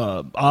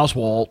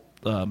Oswald,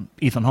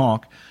 Ethan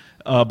Hawke,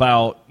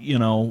 about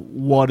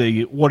what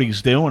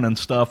he's doing and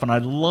stuff. And I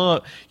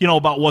love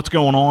about what's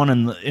going on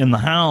in the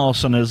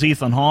house. And as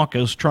Ethan Hawke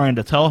is trying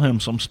to tell him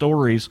some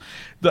stories,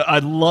 I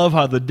love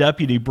how the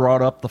deputy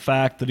brought up the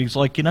fact that he's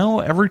like,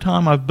 every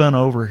time I've been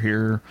over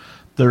here,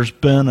 there's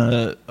been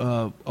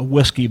a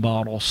whiskey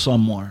bottle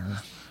somewhere.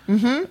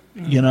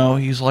 Mm-hmm.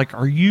 He's like,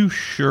 are you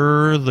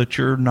sure that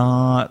you're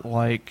not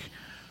like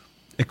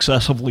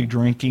excessively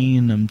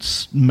drinking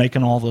and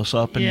making all this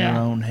up in your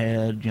own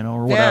head,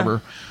 or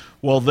whatever?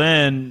 Well,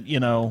 then,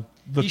 the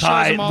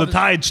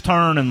tides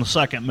turn in the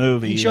second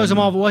movie. He shows him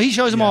all. Well, he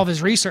shows him all of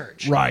his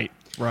research. Right.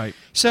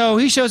 So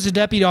he shows the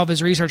deputy all of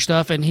his research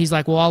stuff, and he's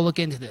like, "Well, I'll look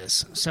into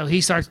this." So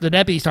the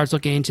deputy starts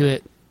looking into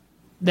it.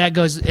 That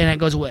goes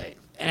away.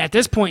 And at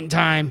this point in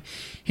time,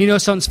 he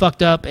knows something's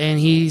fucked up, and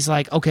he's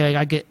like, "Okay,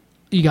 I get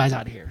you guys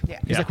out of here." Yeah.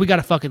 He's like, "We got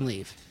to fucking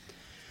leave."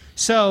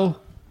 So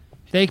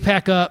they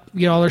pack up,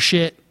 get all their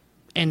shit,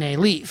 and they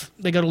leave.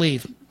 They go to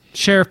leave.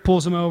 Sheriff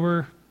pulls them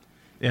over.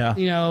 Yeah.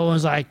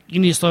 Was like, you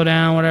need to slow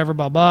down, whatever,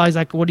 blah, blah. He's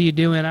like, what are you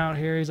doing out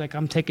here? He's like,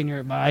 I'm taking your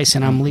advice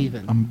and I'm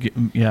leaving. I'm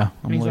and he's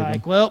leaving.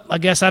 like, well, I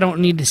guess I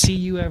don't need to see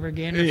you ever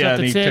again. Tears Yeah, up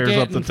the and he ticket tears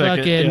up the and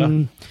ticket,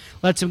 fucking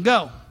lets him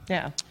go.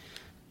 Yeah.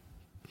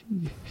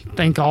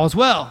 Thank all is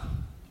well.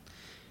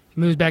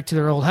 Moves back to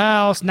their old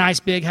house.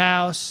 Nice big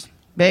house.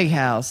 Big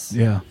house.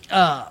 Yeah.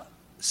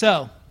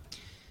 So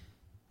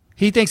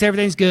he thinks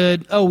everything's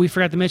good. Oh, we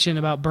forgot to mention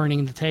about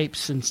burning the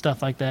tapes and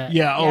stuff like that.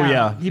 Yeah. Oh,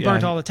 yeah. He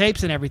burnt all the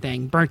tapes and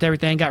everything. Burnt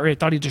everything, got rid of it,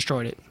 thought he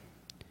destroyed it.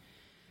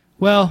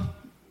 Well,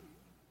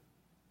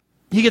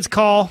 he gets a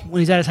call when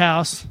he's at his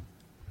house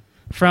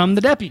from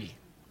the deputy.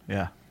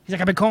 Yeah. He's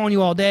like, I've been calling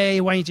you all day.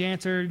 Why ain't you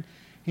answered?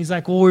 He's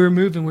like, well, we were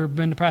moving. We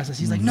were in the process.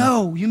 He's like,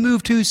 no, you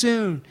moved too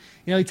soon.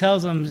 He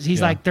tells him,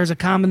 he's like, there's a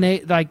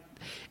commonality. Like,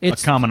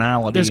 it's a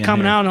commonality. There's in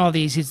commonality in all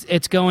these.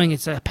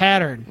 It's a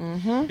pattern.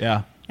 Mm-hmm.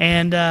 Yeah.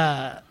 And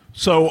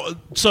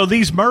So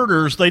these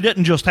murders, they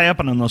didn't just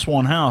happen in this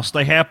one house.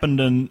 They happened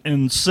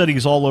in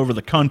cities all over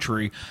the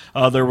country.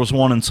 There was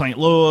one in St.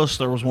 Louis.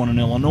 There was one in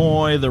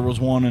Illinois. There was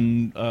one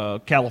in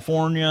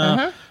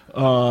California.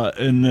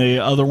 And the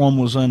other one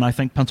was in, I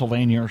think,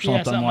 Pennsylvania or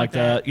something like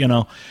that.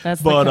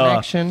 That's the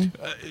connection.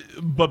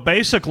 But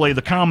basically,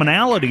 the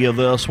commonality of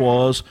this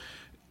was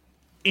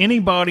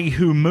anybody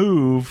who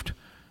moved.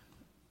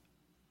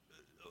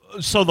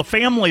 So the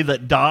family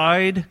that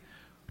died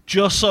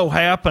just so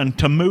happened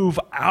to move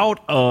out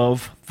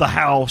of the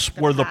house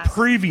where the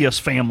previous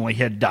family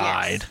had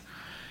died. Yes.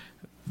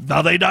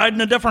 Now, they died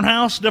in a different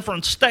house,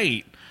 different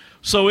state.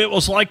 So it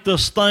was like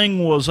this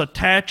thing was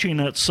attaching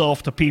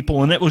itself to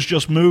people, and it was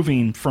just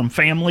moving from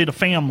family to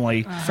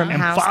family From and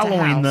house to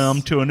following house.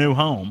 them to a new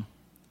home.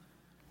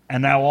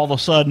 And now all of a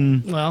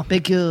sudden,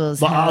 Because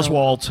the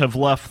Oswalds have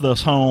left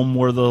this home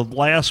where the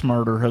last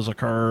murder has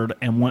occurred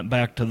and went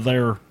back to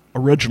their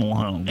original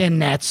home.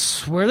 And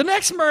that's where the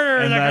next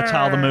murder. And that's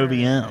how the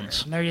movie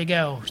ends. There you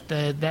go.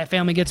 That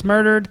family gets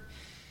murdered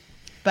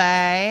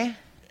by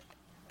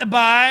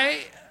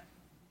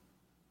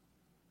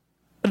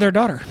their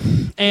daughter.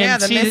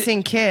 And the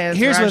missing kids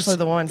here's were what's- actually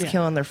the ones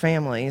killing their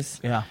families.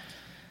 Yeah.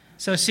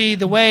 So see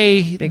the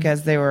way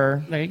Because they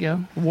were there you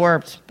go.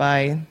 warped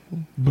by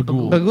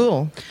Bagul.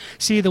 Bagul.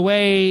 See the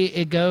way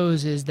it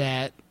goes is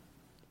that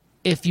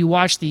if you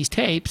watch these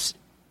tapes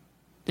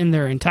in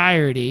their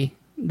entirety,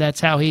 that's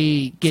how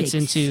he gets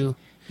into.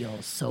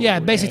 Yeah,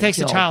 it basically takes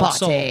the child's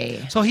soul.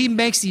 So he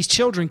makes these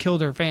children kill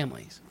their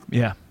families,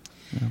 Yeah.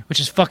 which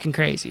is fucking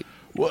crazy.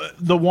 Well,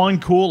 the one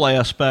cool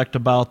aspect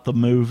about the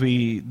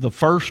movie, the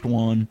first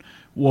one,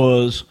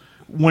 was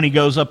when he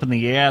goes up in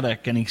the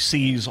attic and he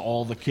sees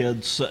all the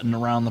kids sitting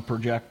around the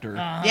projector.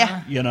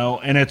 Yeah. You know,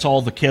 and it's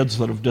all the kids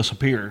that have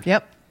disappeared.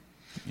 Yep.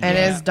 And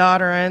Yeah. his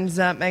daughter ends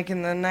up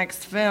making the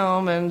next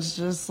film, and it's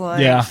just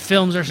like Yeah.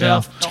 Films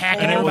herself,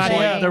 tacking And it was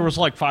everybody like, up. there was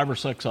like 5 or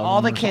 6 of them.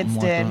 all the or kids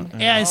something did. like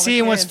that. Yeah, and All the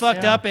seeing what's kids,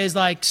 fucked yeah. up is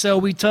like, so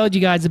we told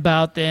you guys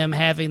about them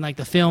having like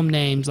the film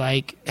names,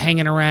 like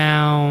Hanging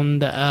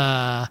Around,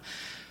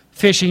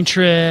 Fishing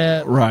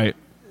Trip, Right.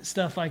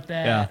 stuff like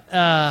that.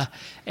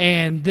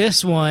 And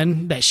this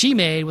one that she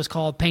made was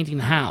called Painting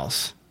the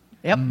House.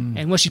 Yep.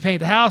 And what she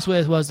painted the house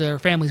with was their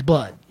family's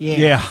blood.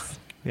 Yeah.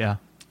 Yeah.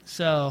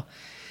 So,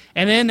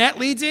 and then that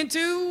leads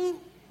into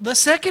the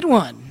second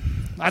one.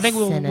 I think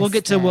we'll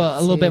get to a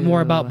little bit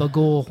more about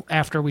Bagul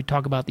after we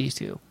talk about these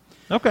two.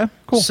 Okay,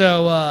 cool.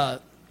 So,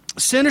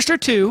 Sinister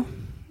 2.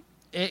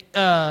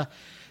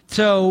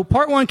 So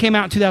part 1 came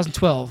out in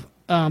 2012.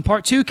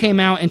 Part 2 came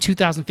out in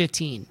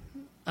 2015.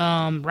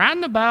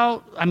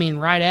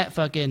 Right at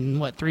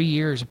fucking 3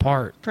 years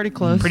apart. Pretty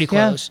close. Pretty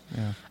close.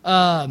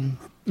 Yeah.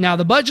 Now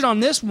the budget on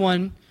this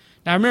one.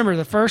 Now remember,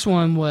 the first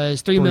one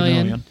was $3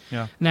 million.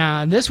 Yeah.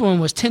 Now this one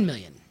was $10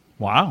 million.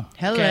 Wow.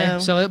 Hello. Okay,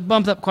 so it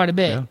bumped up quite a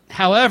bit. Yeah.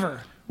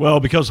 However,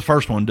 Well, because the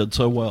first one did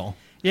so well.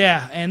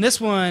 yeah, and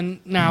this one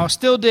now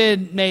still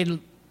made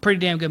pretty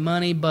damn good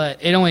money, but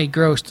it only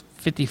grossed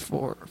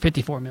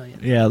 54 million.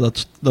 Yeah,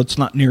 that's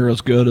not near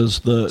as good as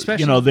the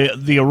Especially-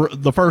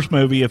 the first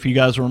movie. If you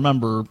guys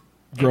remember,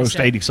 grossed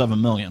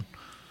 87 million.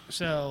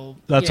 So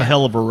That's a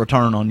hell of a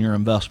return on your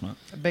investment.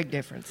 A big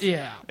difference.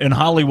 Yeah. In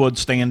Hollywood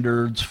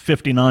standards,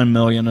 59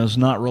 million is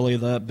not really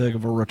that big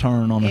of a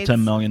return on a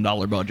 $10 million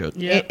budget.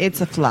 Yeah. It's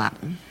a flop.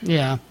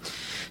 Yeah.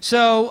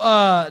 So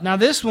now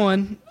this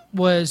one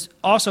was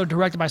also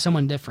directed by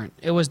someone different.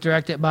 It was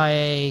directed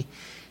by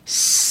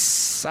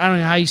I don't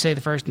know how you say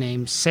the first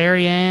name.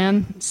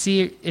 Sarian.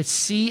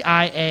 It's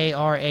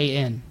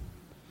Ciaran.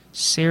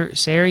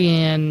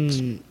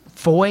 Sarian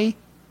Foy.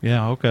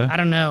 Yeah. Okay. I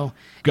don't know.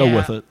 Go Yeah.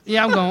 with it.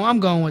 Yeah, I'm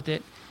going with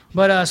it.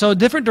 But so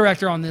different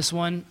director on this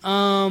one.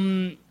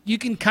 You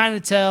can kind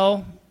of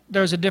tell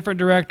there's a different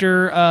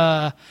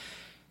director.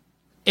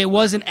 It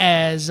wasn't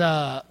as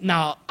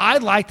now. I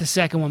like the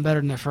second one better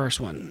than the first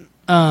one.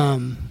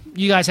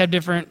 You guys have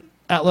different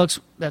outlooks.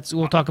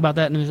 We'll talk about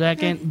that in a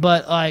second.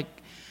 But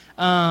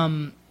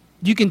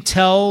you can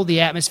tell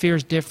the atmosphere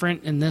is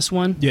different in this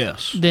one.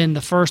 Yes. Than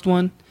the first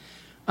one.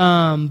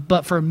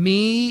 But for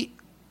me,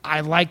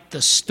 I like the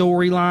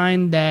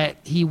storyline that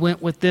he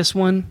went with this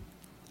one.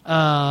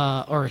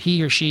 Or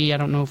he or she, I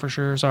don't know for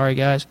sure. Sorry,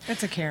 guys.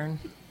 It's a Karen.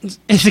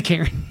 It's a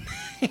Karen.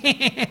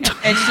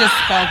 It's just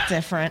spelled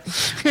different.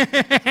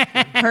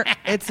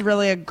 It's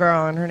really a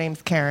girl, and her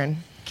name's Karen.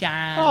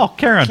 Oh,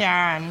 Karen.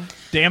 Karen.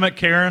 Damn it,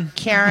 Karen.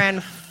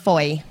 Karen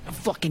Foy.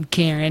 Fucking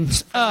Karen.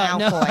 Now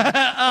No. Foy.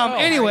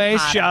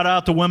 Anyways, Shout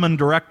out to women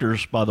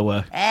directors, by the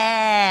way.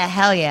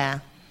 Hell yeah.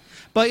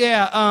 but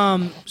yeah,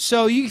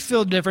 so you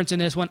feel the difference in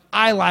this one.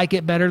 I like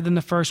it better than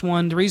the first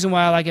one. The reason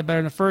why I like it better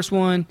than the first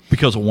one,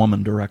 Because a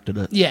woman directed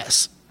it.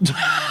 yes.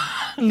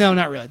 No,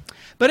 not really.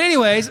 But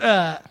anyways,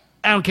 I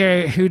don't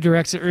care who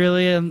directs it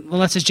really,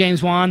 unless it's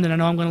James Wan, then I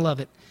know I'm going to love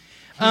it.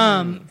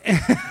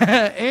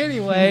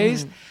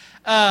 Anyways,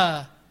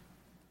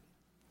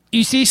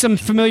 you see some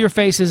familiar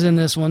faces in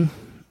this one.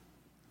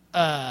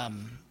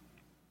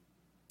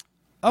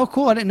 Oh,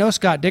 cool. I didn't know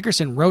Scott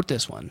Dickerson wrote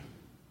this one.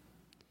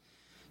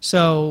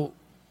 So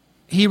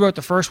he wrote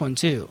the first one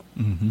too.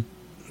 Mm-hmm.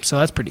 So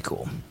that's pretty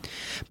cool.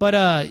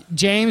 But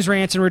James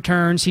Ranson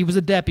returns. He was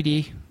a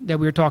deputy that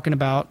we were talking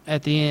about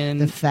at the end.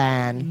 The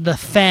fan.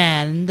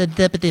 The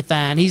deputy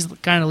fan. He's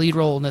kind of lead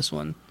role in this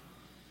one.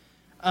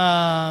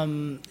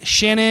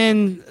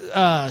 Shannon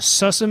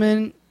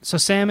Sussman,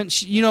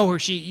 you know her.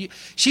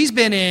 She's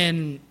been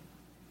in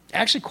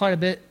actually quite a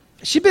bit.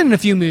 She's been in a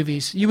few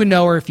movies. You would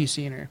know her if you've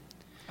seen her.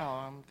 Oh,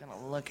 I'm going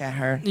to look at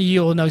her.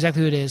 You'll know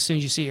exactly who it is as soon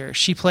as you see her.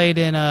 She played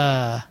in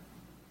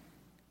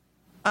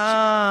Knight's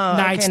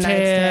okay,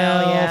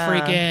 Tale, yeah.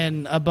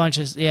 freaking a bunch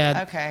of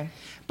Okay.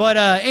 But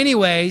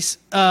anyways,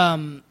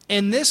 in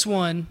this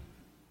one,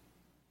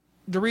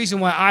 the reason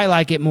why I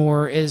like it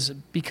more is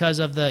because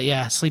of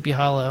the Sleepy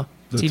Hollow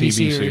The TV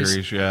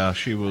series. Yeah.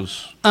 She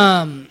was.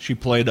 She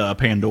played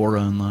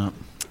Pandora in that.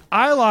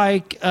 I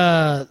like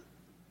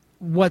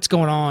what's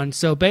going on.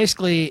 So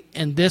basically,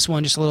 in this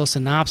one, just a little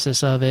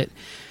synopsis of it.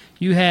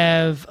 You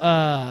have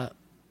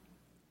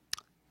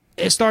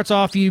it starts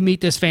off. You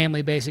meet this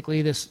family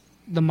basically.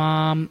 The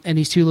mom and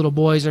these two little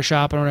boys are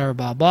shopping or whatever.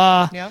 Blah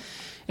blah. Yep.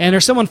 And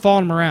there's someone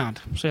following them around.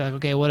 So you're like,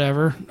 okay,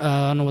 whatever.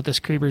 I don't know what this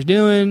creeper's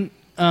doing.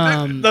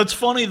 That's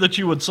funny that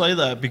you would say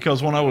that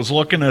because when I was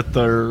looking at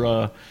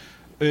the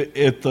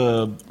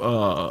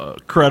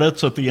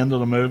credits at the end of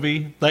the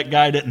movie, that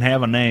guy didn't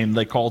have a name.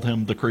 They called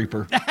him the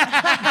Creeper.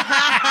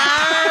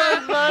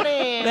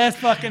 Funny. That's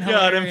fucking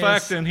hilarious. Yeah, in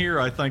fact, in here,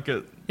 I think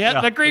it. Yep,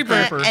 yeah, the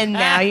Creeper. And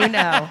now you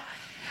know.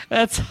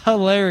 That's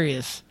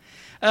hilarious.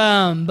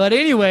 But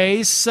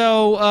anyways,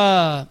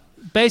 so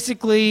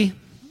basically,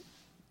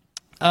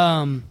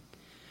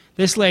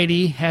 this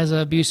lady has an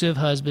abusive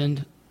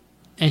husband,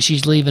 and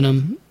she's leaving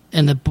him,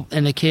 and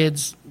the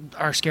kids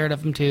are scared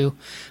of him too.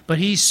 But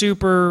he's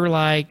super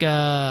like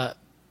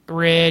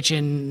rich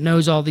and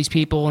knows all these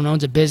people and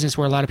owns a business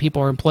where a lot of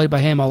people are employed by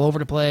him all over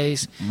the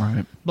place.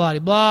 Right. Blah blah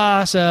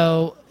blah.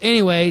 So,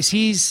 anyways,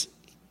 he's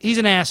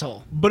an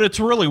asshole. But it's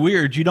really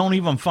weird. You don't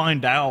even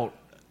find out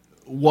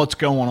what's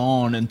going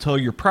on until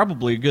you're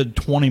probably a good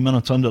 20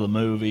 minutes into the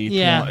movie.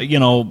 Yeah.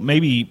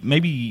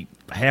 Maybe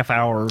half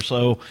hour or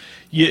so.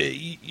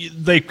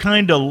 They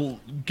kind of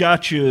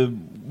got you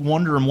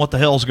wondering what the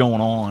hell's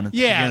going on. At the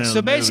beginning of So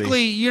the basically,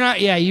 movie. you're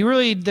not. Yeah, you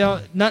really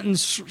don't.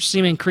 Nothing's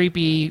seeming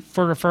creepy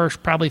for the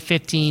first probably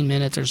 15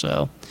 minutes or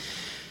so,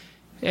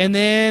 and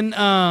then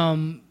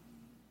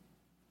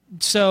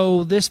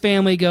so this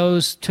family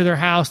goes to their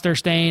house they're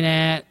staying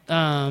at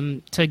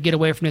to get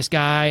away from this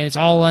guy, and it's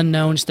all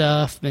unknown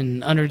stuff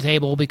and under the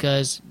table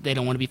because they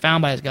don't want to be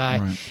found by this guy,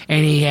 Right.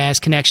 and he has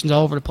connections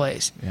all over the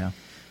place. Yeah.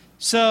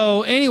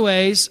 So,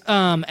 anyways,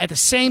 at the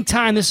same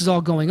time this is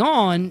all going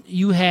on,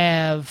 you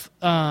have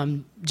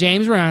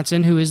James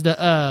Ronson, who is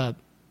the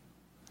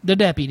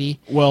deputy.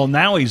 Well,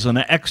 now he's an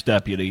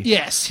ex-deputy.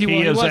 Yes, he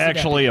was is the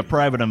actually deputy. a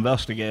private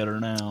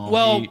investigator now.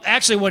 Well,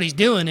 actually, what he's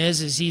doing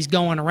is he's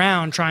going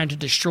around trying to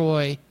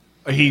destroy.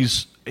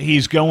 He's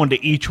going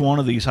to each one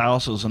of these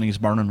houses and he's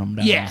burning them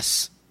down.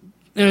 Yes,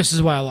 and this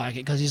is why I like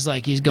it because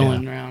he's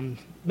going around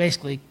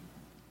basically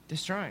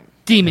Destroying.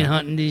 demon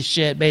hunting these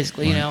shit,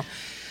 basically, you know.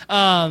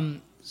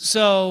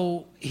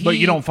 So, But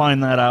you don't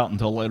find that out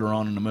until later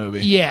on in the movie.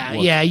 Yeah,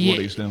 what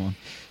he's doing.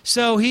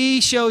 So he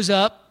shows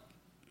up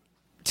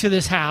to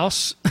this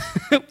house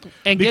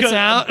and gets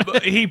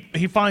out. he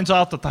finds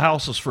out that the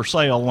house is for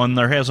sale and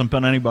there hasn't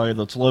been anybody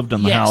that's lived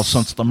in the Yes. house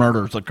since the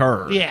murders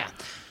occurred. Yeah.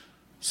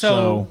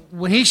 So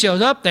when he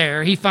shows up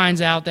there, he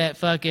finds out that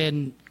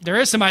fucking there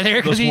is somebody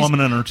there This woman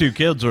and her two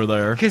kids are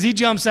there. because he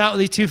jumps out with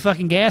these two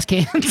fucking gas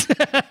cans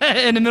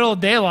in the middle of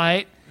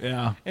daylight.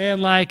 Yeah.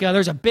 And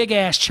there's a big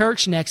ass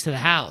church next to the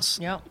house,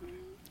 Yep.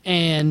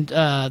 and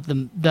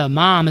the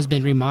mom has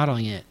been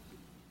remodeling it.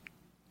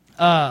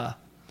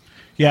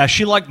 Yeah,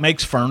 she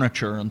makes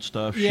furniture and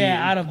stuff.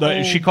 Yeah, out of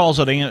old- she calls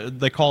it.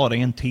 They call it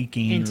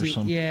antiquing or Antique,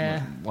 something.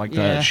 yeah, like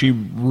yeah. that. She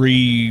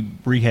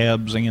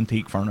rehabs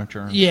antique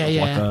furniture. And Yeah, stuff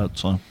yeah. like that.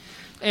 So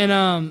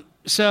And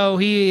so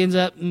he ends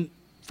up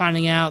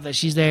finding out that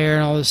she's there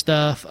and all this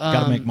stuff.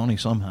 got to make money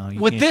somehow. You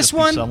with can't this just be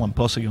one- selling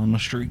pussy on the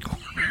street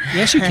corner.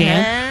 Yes, you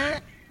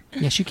can.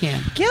 Yes, you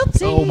can.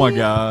 Guilty. Oh my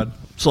God!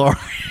 Sorry.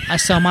 I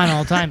sell mine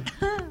all the time.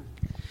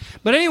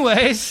 But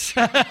anyways,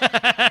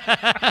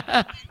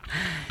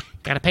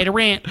 gotta pay the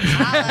rent.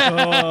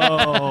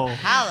 Oh,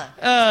 Holla.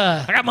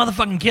 I got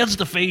motherfucking kids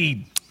to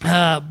feed.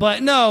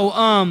 But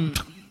no,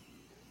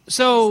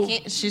 so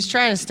She's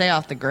trying to stay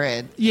off the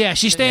grid. yeah,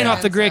 she's staying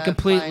off the grid Finding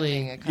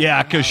completely. a country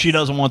Yeah, because she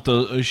house. doesn't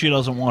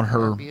want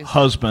her Abusive.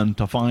 husband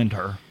to find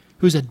her.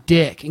 Who's a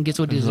dick and gets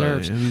what he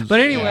deserves. who's- But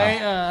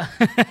anyway,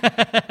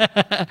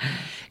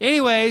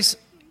 anyways,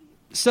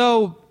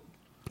 so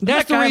that's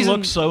That the guy reason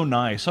looks so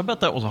nice. I bet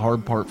that was a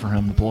hard part for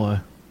him to play.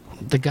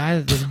 the guy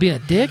that was being a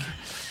dick.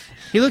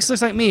 He looks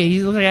like me.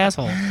 He looks like an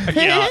asshole.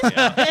 Yeah.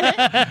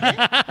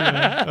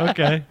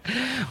 Okay.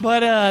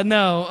 But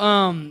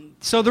no.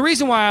 So the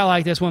reason why I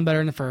like this one better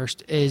than the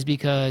first is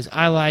because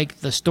I like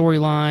the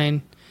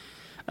storyline.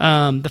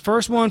 The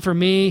first one for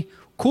me,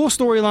 cool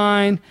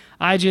storyline.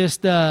 I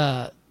just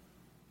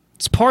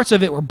parts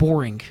of it were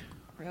boring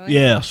Really?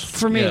 Yes.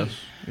 for me. Yes.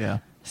 Yeah.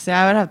 See,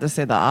 I would have to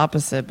say the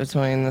opposite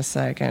between the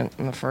second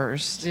and the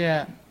first.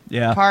 Yeah.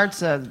 Yeah.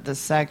 Parts of the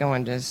second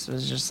one was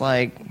just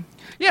like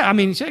Yeah. I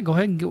mean, go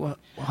ahead and get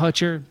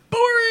what your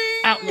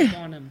boring. outlook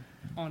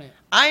on it.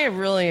 I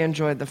really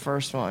enjoyed the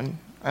first one.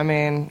 I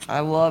mean, I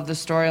love the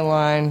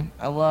storyline.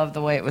 I love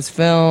the way it was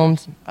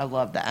filmed. I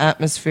love the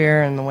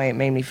atmosphere and the way it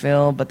made me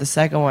feel. But the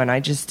second one, I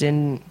just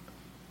didn't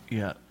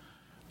Yeah.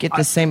 get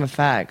the same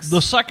effects.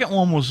 The second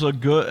one was a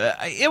good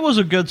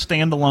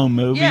standalone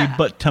movie, Yeah.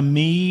 but to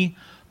me,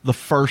 the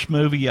first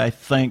movie I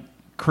think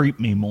creeped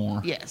me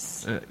more.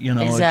 yes. It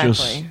Exactly.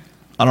 just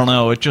I don't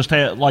know. It just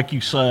had, like you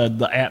said,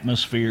 the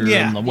atmosphere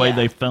Yeah. and the way Yeah.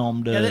 they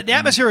filmed it. Yeah, the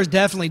atmosphere is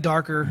definitely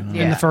darker than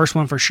Yeah. the first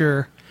one for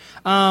sure.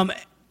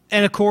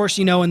 And of course,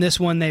 in this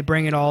one they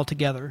bring it all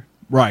together.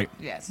 Right.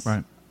 Yes.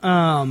 Right.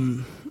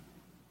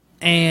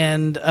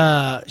 And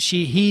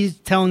he's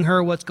telling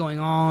her what's going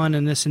on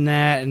and this and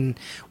that and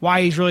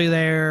why he's really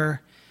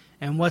there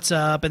and what's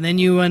up, and then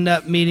you end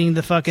up meeting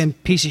the fucking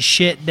piece of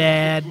shit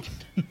dad.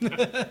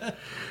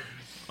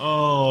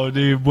 Oh,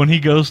 dude, when he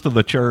goes to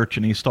the church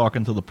and he's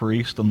talking to the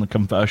priest in the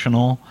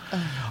confessional,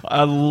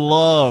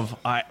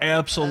 I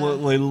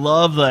absolutely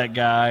love that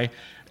guy.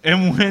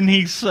 And when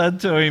he said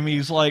to him,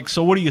 he's like,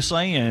 so what are you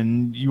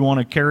saying? You want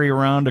to carry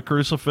around a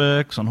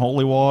crucifix and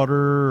holy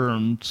water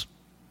and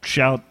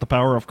shout the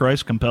power of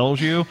Christ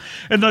compels you?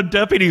 And the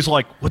deputy's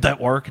like, would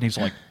that work? And he's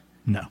like,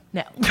 no.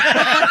 No.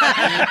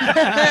 That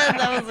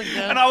was a good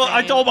And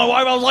I told my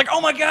wife, I was like, oh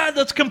my God,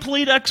 that's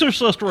complete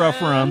Exorcist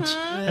reference.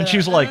 And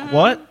she's like,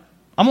 what?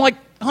 I'm like,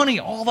 honey,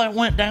 all that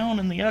went down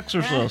in The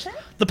Exorcist.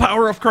 The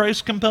power of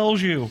Christ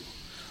compels you.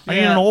 I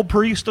need an old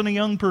priest and a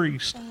young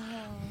priest.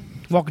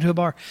 Walking to a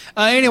bar.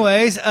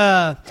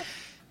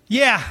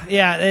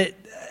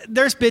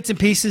 There's bits and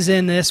pieces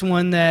in this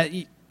one that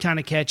kind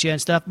of catch you and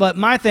stuff. But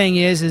my thing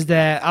is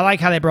that I like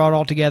how they brought it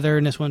all together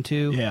in this one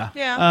too.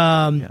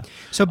 Yeah.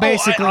 So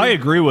basically, I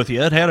agree with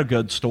you. It had a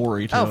good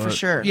story to it. Oh, for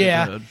sure.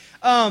 Yeah.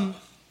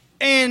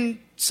 And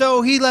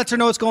so he lets her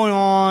know what's going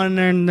on,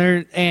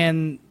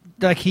 and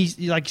like you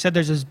said,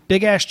 there's this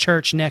big ass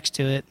church next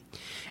to it,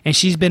 and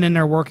she's been in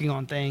there working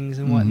on things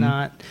and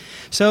whatnot.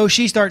 So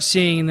she starts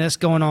seeing this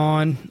going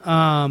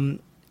on,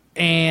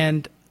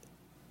 and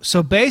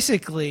so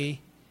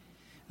basically,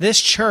 this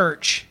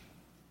church.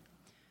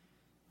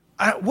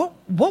 What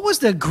was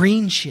the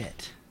green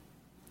shit?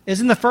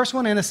 Isn't the first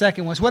one and the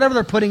second one? It's whatever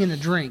they're putting in the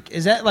drink.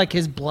 Is that like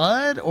his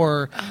blood,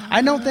 or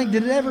I don't think.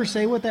 Did it ever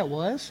say what that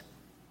was?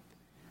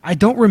 I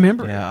don't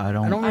remember. Yeah, I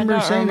don't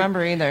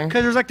remember either.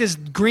 Because there's like this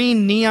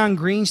green, neon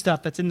green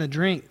stuff that's in the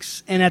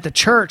drinks, and at the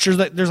church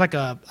there's like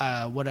a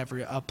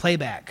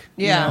playback,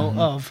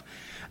 of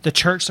the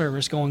church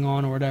service going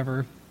on or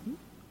whatever.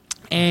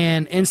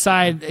 And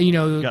inside,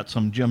 got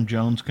some Jim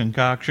Jones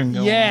concoction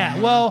going on.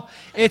 Yeah, well,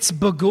 it's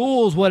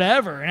Bagul's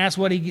whatever, and that's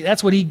what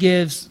he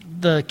gives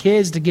the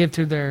kids to give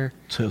to their.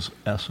 It's his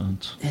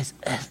essence.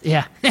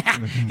 Yeah,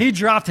 he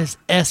dropped his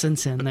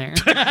essence in there.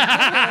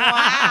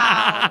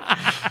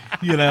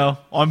 Wow.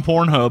 On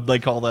Pornhub they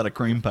call that a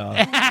cream pie.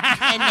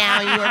 And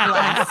now you are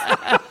blessed.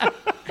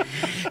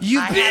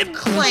 You've been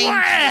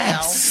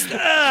blessed.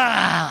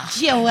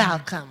 You're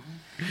welcome.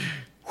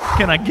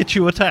 Can I get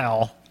you a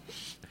towel?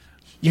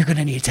 You're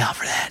gonna need a towel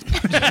for that.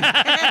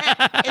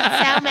 It's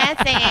so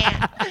messy.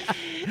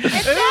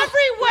 It's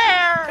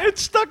everywhere.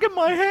 It's stuck in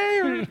my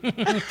hair.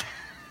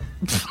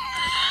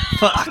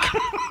 Fuck.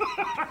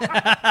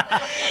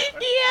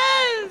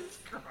 Yes.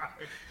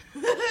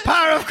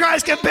 Power of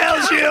Christ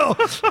compels you.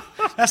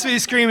 That's what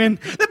he's screaming.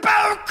 The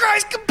power of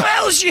Christ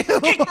compels you.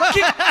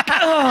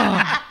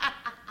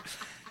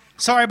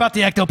 Sorry about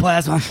the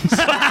ectoplasm.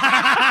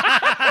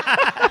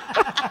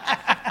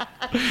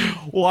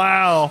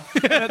 Wow.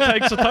 That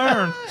takes a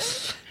turn.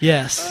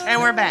 Yes.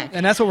 And we're back.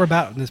 And that's what we're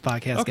about in this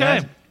podcast,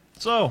 Okay. guys.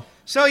 So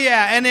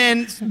yeah, and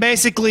then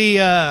basically...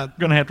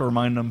 gonna have to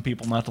remind them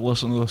people not to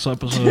listen to this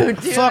episode.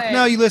 fuck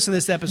no, you listen to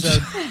this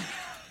episode.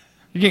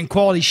 You're getting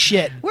quality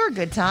shit. We're a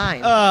good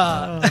time.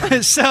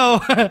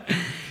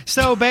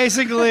 So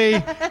basically,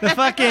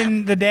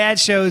 the dad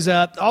shows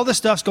up. All this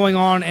stuff's going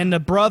on, and the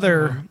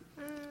brother...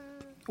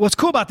 What's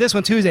cool about this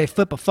one, too, is they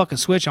flip a fucking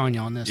switch on you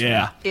on this one.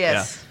 Yeah.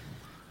 Yes.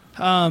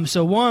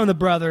 So one of the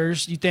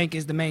brothers you think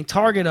is the main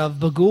target of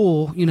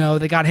Bagul,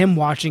 they got him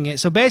watching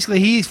it. So basically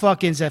he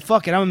fucking said,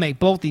 fuck it, I'm going to make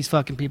both these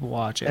fucking people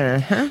watch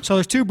it. So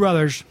there's two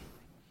brothers.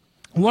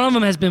 One of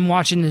them has been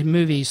watching the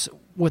movies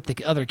with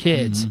the other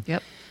kids.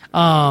 Yep.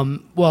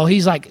 Well,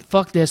 he's like,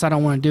 fuck this, I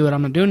don't want to do it.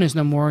 I'm not doing this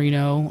no more,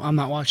 I'm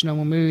not watching no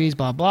more movies,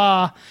 blah,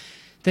 blah.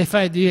 They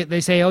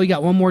say, oh, you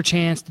got one more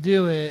chance to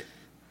do it.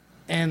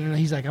 And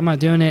he's like, I'm not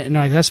doing it. And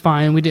they're like, that's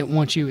fine. We didn't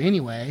want you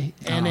anyway.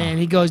 And then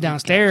he goes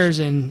downstairs,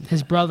 and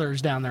his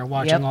brother's down there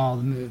watching all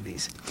the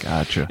movies.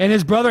 Gotcha. And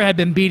his brother had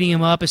been beating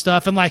him up and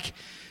stuff. And like,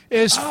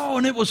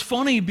 and it was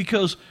funny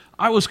because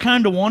I was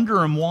kind of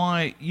wondering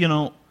why, he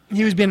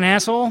was being an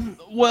asshole.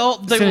 Well,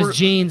 they it's in were his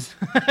genes.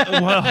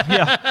 Well,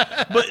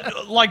 yeah,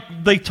 but like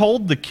they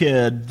told the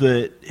kid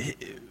that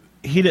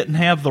he didn't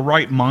have the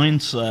right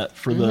mindset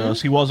for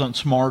this. He wasn't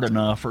smart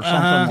enough or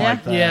something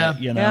like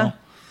that. Yeah.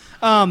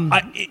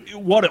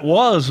 What it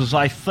was is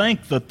I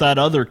think that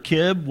other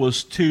kid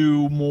was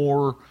too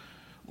more,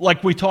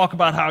 like we talk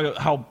about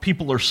how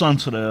people are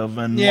sensitive,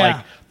 and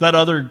like that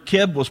other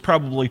kid was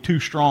probably too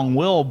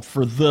strong-willed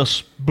for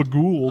this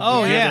Bagul.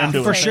 Oh yeah,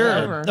 for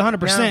sure, 100%.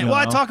 Yeah. Well,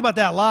 I talk about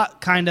that a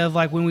lot, kind of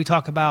like when we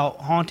talk about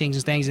hauntings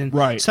and things, and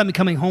somebody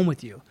coming home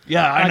with you.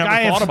 Yeah, I never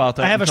thought about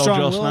that. I have until a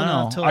strong just will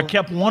now. I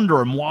kept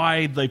wondering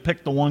why they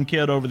picked the one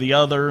kid over the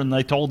other, and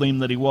they told him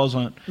that he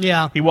wasn't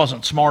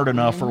smart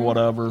enough or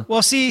whatever.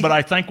 Well, see, but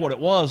I think what it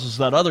was is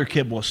that other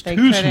kid was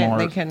too smart.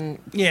 They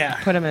couldn't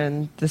put him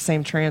in the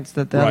same trance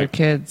that the other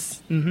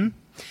kids. Mm-hmm.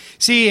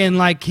 See, and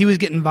like he was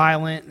getting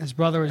violent, his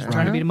brother was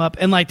trying to beat him up,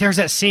 and like there's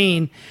that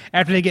scene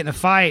after they get in a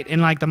fight,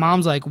 and like the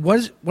mom's like, "What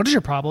is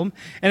your problem?"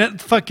 And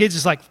the fuck kid's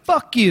just like,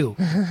 "Fuck you,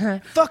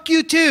 fuck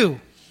you too,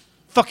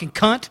 fucking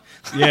cunt."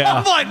 Yeah,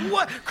 I'm like,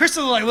 what?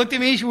 Crystal like looked at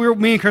me.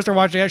 Me and Crystal were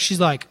watching that. She's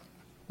like,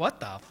 What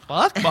the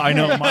fuck? I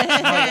know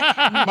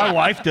my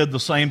wife did the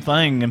same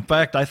thing. In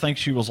fact, I think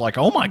she was like,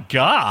 "Oh my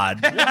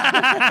god,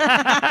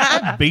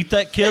 I beat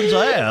that kid's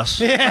ass."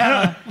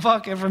 Yeah,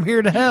 fucking from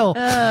here to hell.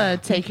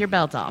 Take your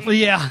belt off.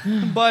 Yeah,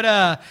 but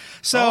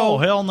Oh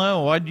hell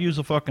no! I'd use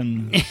a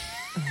fucking.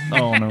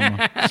 Oh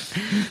no.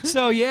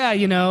 So yeah,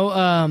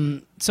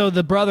 so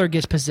the brother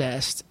gets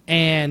possessed,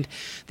 and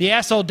the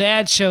asshole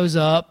dad shows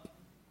up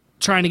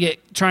trying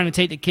to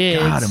take the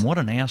kids. God, and what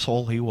an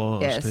asshole he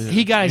was. Yes. Dude.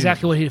 He got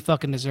exactly what he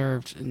fucking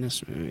deserved in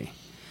this movie.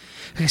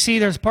 See,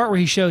 there's a part where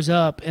he shows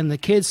up, and the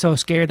kid's so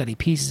scared that he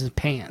pees his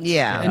pants.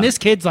 Yeah. And this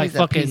kid's like He's a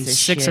fucking piece of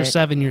 6 or shit.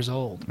 7 years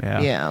old.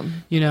 Yeah.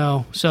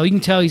 So you can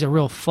tell he's a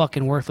real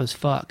fucking worthless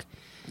fuck.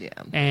 Yeah.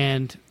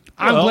 And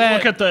I'm Well, glad.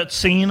 look at that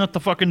scene at the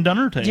fucking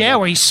dinner table. Yeah,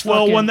 where he's well,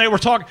 fucking- when they were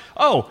talking.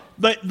 Oh,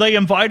 they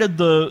invited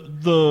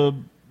the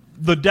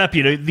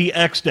deputy, the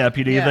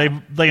ex-deputy. Yeah.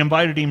 They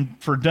invited him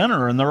for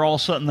dinner, and they're all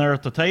sitting there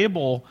at the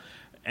table,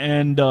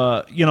 and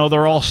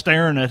they're all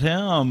staring at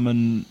him,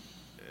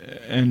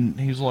 and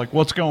he's like,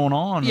 "What's going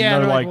on?" Yeah,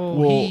 and they're they're like,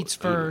 well, he eats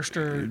first,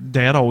 or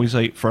Dad always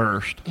ate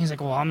first. he's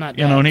like, well, I'm not.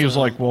 And he was so-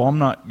 like, "Well, I'm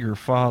not your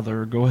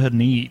father. Go ahead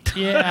and eat."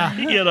 yeah,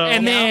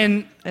 And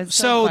then It's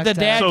so so the fucked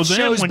dad up. So then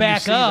shows when you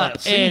back see up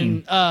that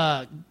scene-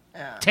 and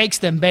takes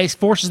them,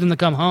 forces them to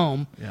come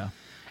home, Yeah,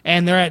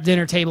 and they're at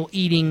dinner table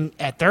eating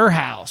at their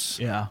house,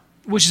 yeah,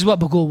 which is what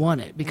Bagul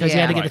wanted because he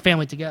had to Yeah. get the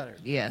family together.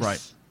 Yes.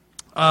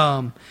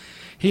 right.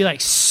 He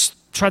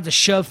tried to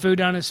shove food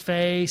down his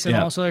face and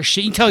Yeah. all this other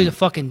shit. You can tell he's a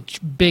fucking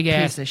big Piece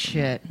ass of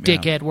shit.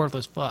 dickhead,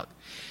 worthless fuck.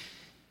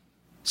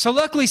 So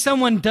luckily,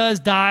 someone does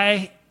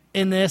die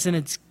in this, and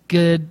it's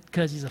good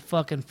because he's a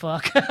fucking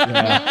fuck.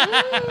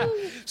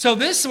 So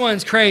this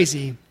one's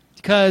crazy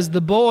because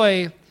the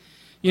boy,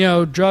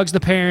 drugs the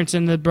parents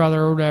and the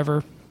brother or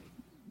whatever,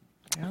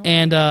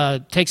 and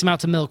takes him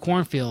out to mill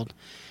cornfield,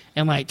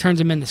 and like turns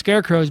him into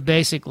scarecrows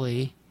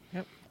basically,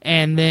 Yep.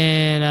 and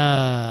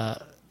then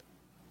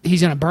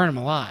he's gonna burn him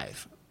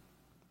alive.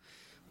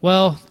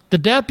 Well, the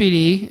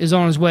deputy is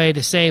on his way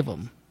to save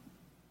him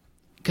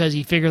because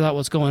he figured out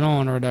what's going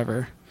on or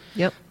whatever.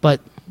 Yep.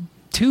 But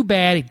too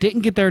bad he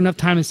didn't get there enough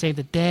time to save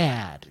the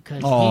dad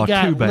because Oh, he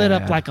got too lit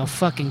up bad. like a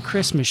fucking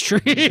Christmas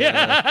tree. He did.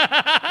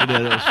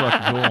 It was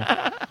fucking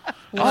cool.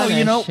 What a we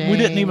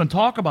didn't shame. even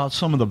talk about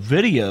some of the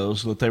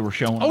videos that they were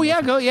showing. Oh,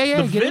 yeah, The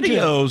get into it.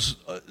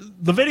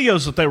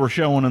 videos that they were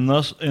showing in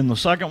the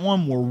second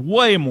one were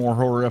way more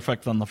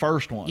horrific than the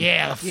first one.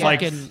 Yeah, the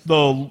Like fucking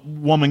the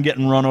woman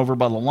getting run over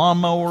by the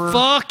lawnmower.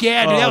 fuck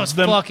yeah, dude, that was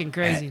them fucking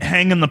crazy.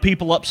 Hanging the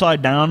people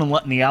upside down and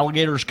letting the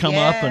alligators come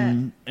up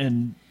Yeah.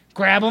 and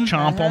Grab him,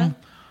 chomp them.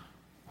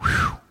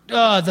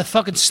 the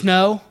fucking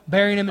snow,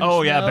 burying him in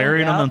Oh the yeah, snow.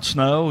 burying them Yeah. in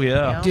snow.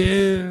 Yeah,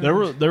 Dude.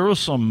 there was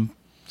some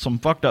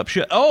fucked up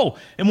shit. Oh,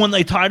 and when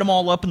they tied them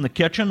all up in the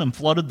kitchen and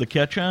flooded the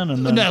kitchen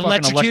and then No,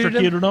 fucking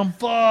electrocuted them.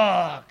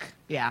 Fuck.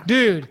 Yeah.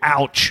 Dude,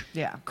 Ouch.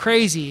 Yeah.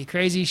 crazy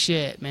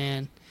shit,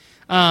 man.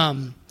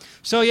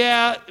 So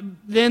yeah,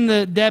 then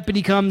the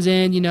deputy comes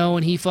in,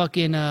 and he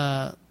fucking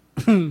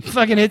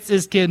fucking hits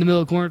this kid in the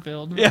middle of the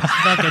cornfield. Yeah.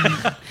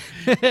 Fucking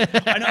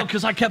I know,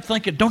 because I kept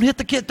thinking, don't hit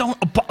the kid, don't.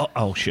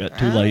 Oh shit,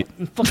 too late.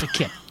 fuck the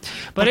kid.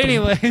 But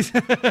anyways,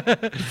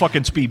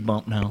 Fucking speed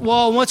bump now.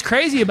 well, what's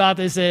crazy about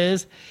this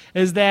is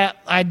that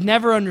I'd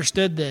never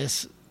understood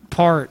this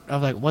part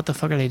of like, what the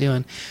fuck are they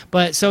doing?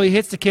 But so he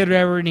hits the kid or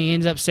whatever, and he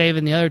ends up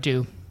saving the other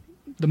two,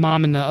 the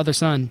mom and the other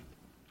son.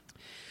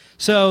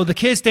 So the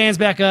kid stands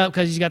back up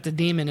because he's got the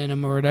demon in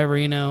him or whatever,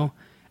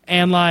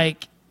 and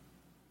like,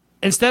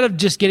 instead of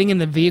just getting in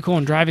the vehicle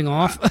and driving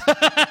off,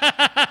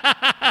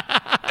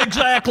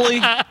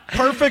 Exactly.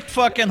 Perfect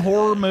fucking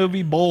horror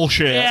movie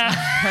bullshit. yeah.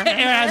 And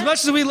as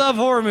much as we love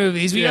horror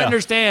movies, we Yeah.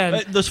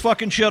 understand. This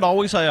fucking shit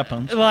always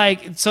happens.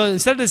 Like, so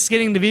instead of just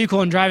getting in the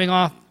vehicle and driving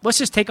off, let's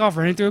just take off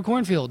running through a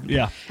cornfield.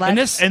 Yeah. And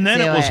this, And then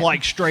Do it was it.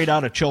 like straight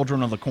out of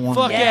Children of the Corn.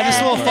 fuck yeah, this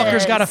little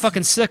fucker's got a Yes.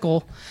 fucking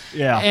sickle.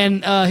 Yeah.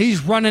 And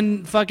he's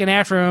running fucking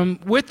after him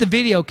with the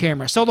video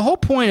camera. So the whole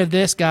point of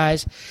this,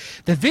 guys,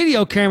 the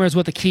video camera is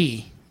what the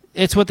key.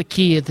 It's what the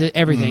key of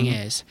everything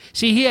is.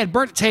 See, he had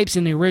burnt tapes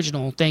in the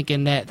original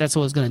thinking that that's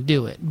what was going to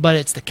do it, but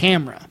it's the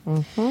camera.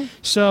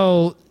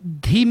 So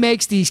he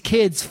makes these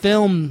kids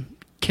film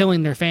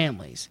killing their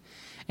families,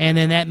 and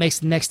then that makes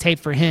the next tape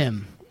for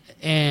him,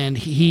 and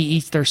he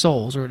eats their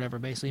souls or whatever,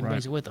 basically, and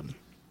brings it with him.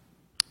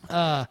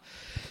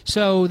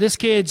 So this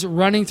kid's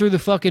running through the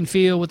fucking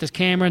field with his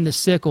camera and the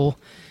sickle,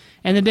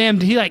 and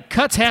he like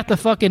cuts half the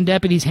fucking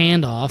deputy's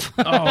hand off.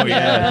 Oh,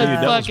 yeah, dude,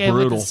 that was Fucking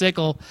brutal. with the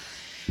sickle.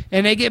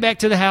 And they get back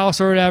to the house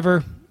or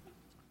whatever,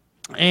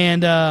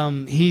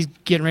 and he's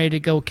getting ready to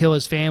go kill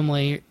his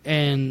family,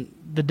 and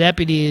the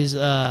deputy is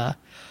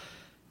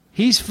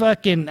he's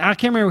fucking, I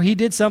can't remember, he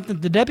did something.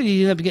 The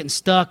deputy ended up getting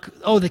stuck.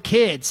 Oh, the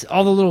kids,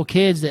 all the little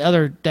kids that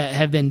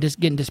have been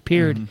getting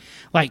disappeared,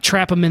 like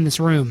trap them in this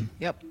room.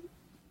 Yep.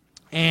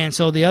 And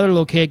so the other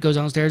little kid goes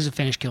downstairs to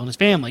finish killing his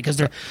family because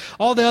they're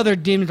all the other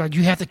demons are like,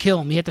 you have to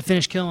kill him. You have to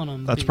finish killing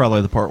him. That's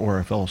probably the part where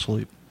I fell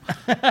asleep.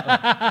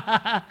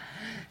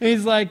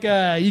 He's like,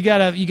 you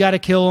gotta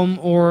kill him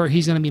or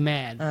he's gonna be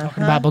mad.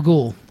 Talking about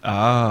Bagul.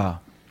 Ah.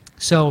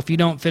 So if you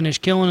don't finish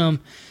killing him,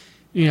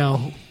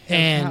 Come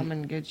and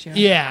and get you.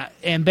 yeah,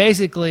 and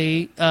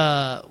basically,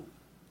 so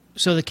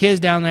the kid's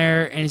down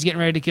there and he's getting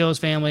ready to kill his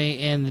family,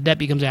 and the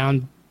deputy comes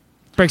down,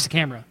 breaks the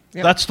camera.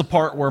 Yep. That's the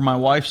part where my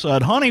wife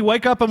said, "Honey,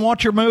 wake up and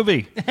watch your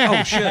movie."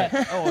 Oh shit!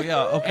 Oh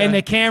yeah. Okay. And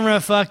the camera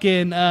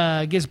fucking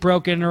gets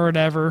broken or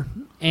whatever,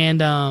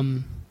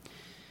 and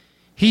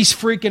he's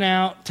freaking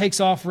out, takes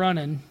off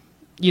running,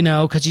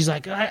 because he's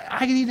like,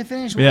 I need to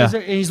finish. Yeah.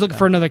 And he's looking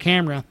for another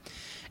camera,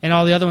 and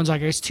all the other ones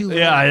like, it's too late.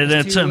 Yeah,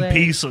 it's too in late.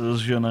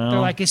 pieces. They're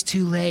like, it's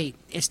too late.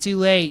 It's too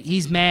late.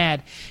 He's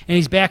mad, and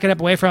he's backing up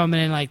away from him,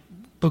 and then like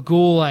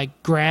Bagul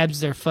like grabs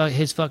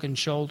his fucking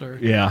shoulder.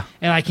 Yeah.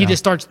 And like he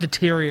just starts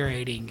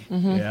deteriorating.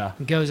 Yeah.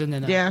 And goes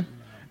into the Yeah.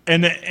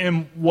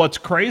 And what's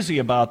crazy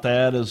about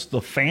that is the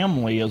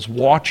family is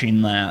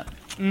watching that.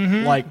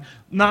 Like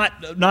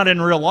not in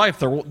real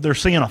life. They're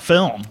seeing a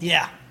film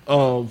Yeah.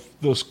 of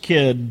this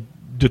kid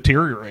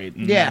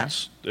deteriorating. Yeah.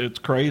 It's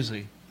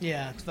crazy.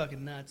 Yeah, it's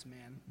fucking nuts,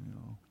 man.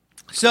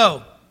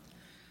 So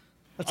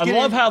I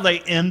love how they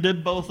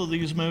ended both of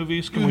these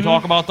movies. Can we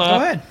talk about that? Go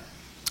ahead.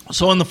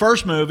 So in the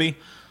first movie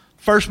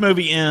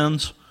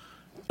ends.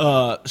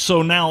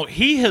 So now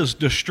he has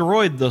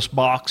destroyed this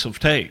box of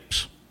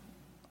tapes.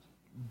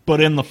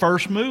 But in the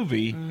first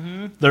movie,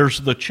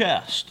 there's the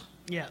chest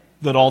Yeah.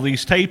 that all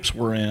these tapes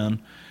were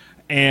in.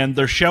 And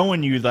they're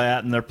showing you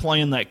that, and they're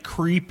playing that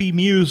creepy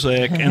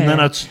music, and then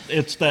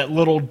it's that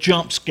little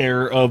jump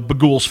scare of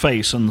Bagul's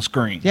face in the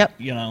screen. Yep.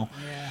 Yeah.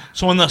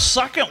 So in the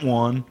second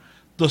one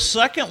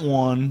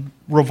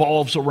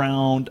revolves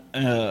around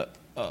an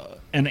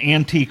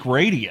antique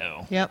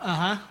radio. Yep.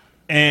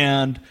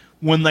 And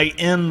when they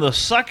end the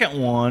second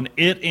one,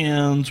 it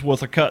ends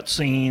with a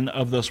cutscene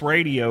of this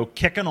radio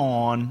kicking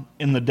on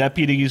in the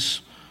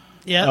deputy's.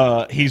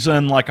 Yeah. He's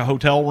in like a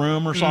hotel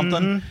room or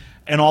something,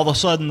 and all of a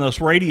sudden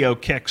this radio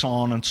kicks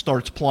on and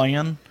starts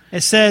playing.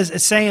 It's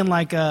saying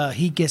like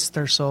he gets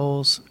their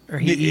souls or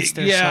he eats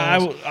their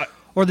souls.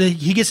 Or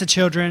he gets the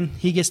children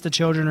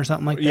or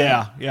something like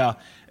that. Yeah.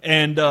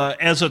 And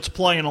as it's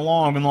playing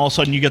along, and all of a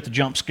sudden you get the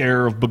jump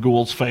scare of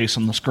Bagul's face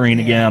on the screen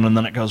again, and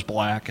then it goes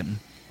black, and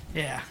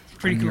Yeah.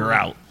 Pretty cool. you're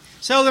out.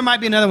 So there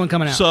might be another one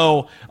coming out.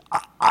 So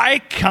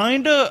I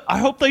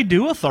hope they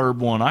do a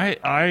third one.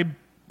 I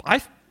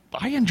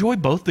enjoy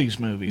both these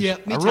movies. Yeah,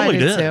 me I too. really I did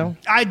did. too.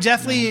 I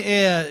definitely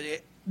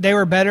they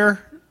were better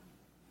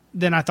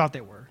than I thought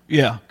they were.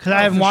 Yeah. Because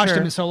I haven't for watched sure.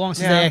 them in so long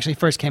since Yeah. they actually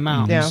first came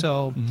out. Yeah.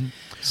 So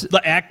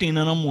The acting in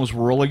them was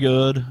really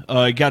good.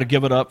 You got to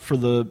give it up for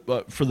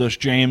this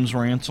James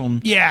Ransom.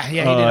 yeah, he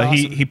did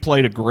awesome. He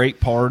played a great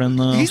part in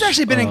this. He's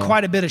actually been in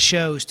quite a bit of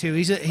shows too.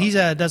 He's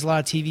does a lot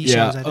of TV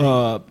shows. I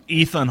think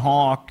Ethan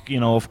Hawke.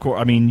 Of course.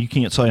 I mean, you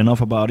can't say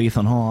enough about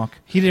Ethan Hawke.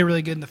 he did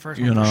really good in the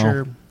first one for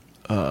sure.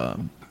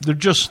 They're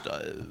just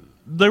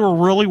they were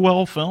really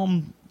well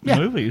filmed Yeah,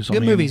 movies.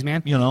 good movies,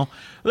 man.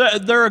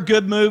 They're a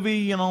good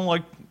movie.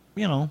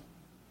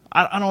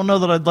 I don't know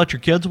that I'd let your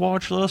kids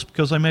watch this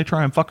because they may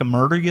try and fucking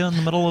murder you in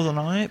the middle of the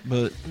night.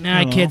 But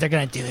Nah, kids are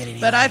gonna do it anyway.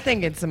 But I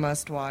think it's a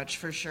must-watch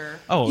for sure.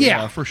 oh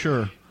Yeah. yeah, for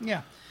sure.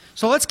 Yeah.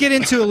 So let's get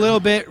into a little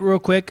bit real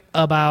quick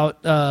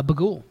about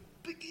Bagul.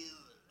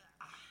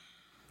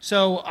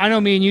 So I know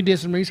me and you did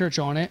some research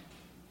on it.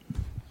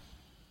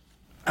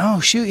 Oh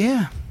shoot,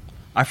 yeah.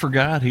 I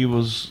forgot he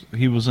was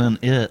in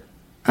it.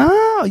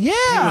 Oh yeah.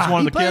 He was one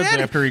of the played kids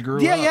Eddie. after he grew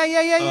up.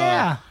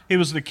 Yeah. He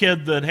was the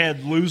kid that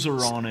had Loser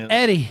on it.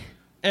 Eddie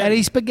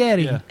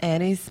Spaghetti. Yeah.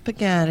 Eddie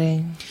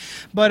Spaghetti.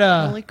 But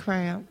Holy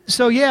crap.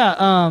 so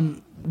yeah,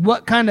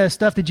 what kind of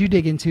stuff did you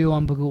dig into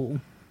on Bagul?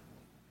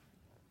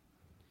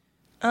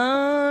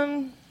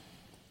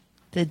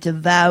 The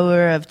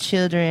devourer of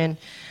children.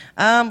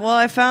 Well,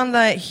 I found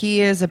that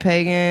he is a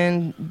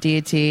pagan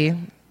deity,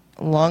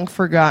 long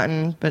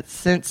forgotten, but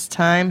since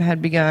time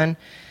had begun,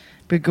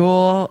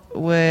 Bagul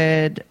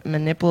would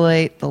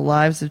manipulate the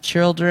lives of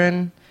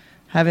children,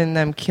 having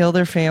them kill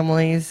their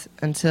families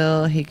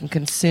until he can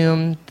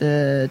consume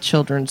the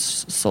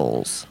children's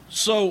souls.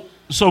 So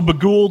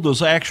Bagul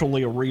is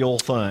actually a real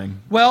thing.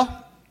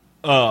 Well,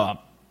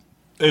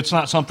 It's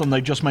not something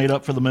they just made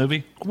up for the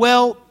movie.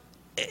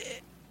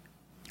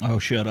 Oh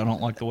shit! I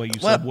don't like the way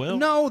you said. Well,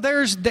 no,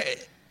 there's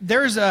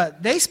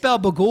they spell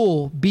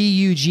Bagul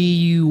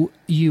Bughuul.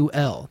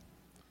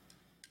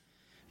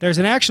 There's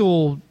an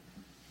actual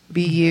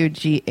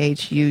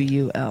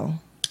Bughuul.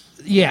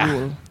 yeah.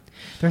 Ooh.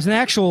 There's an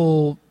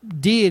actual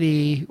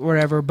deity or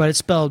whatever, but it's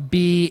spelled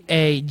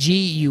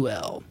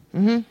Bagul.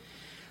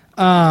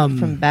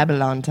 From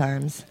Babylon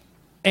times.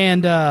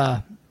 And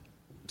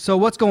so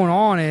what's going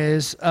on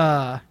is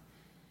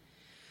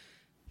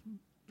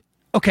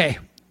okay,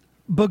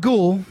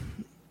 Bagul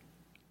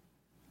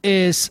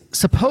is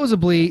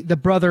supposedly the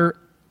brother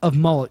of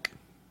Moloch,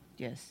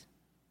 Yes.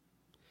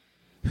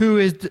 who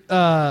is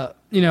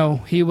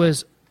he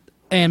was,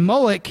 and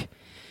Moloch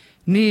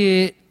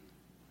needed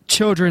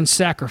children's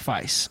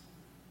sacrifice.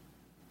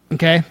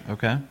 Okay?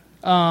 okay.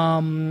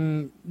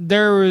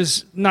 There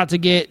was, not to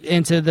get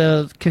into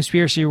the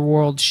conspiracy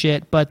world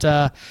shit, but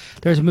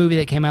there's a movie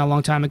that came out a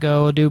long time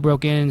ago. A dude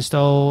broke in and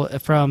stole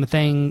from a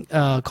thing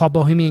called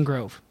Bohemian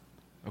Grove.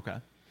 Okay.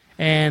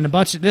 And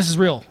this is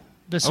real.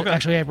 This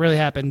actually really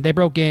happened. They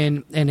broke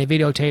in and they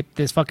videotaped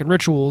this fucking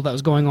ritual that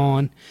was going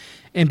on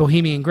in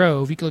Bohemian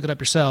Grove. You can look it up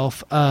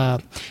yourself.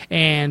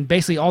 And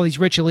basically all these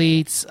rich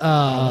elites,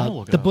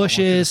 the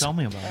Bushes, tell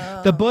me about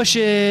it. the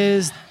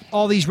Bushes,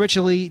 all these rich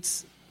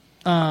elites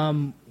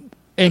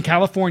in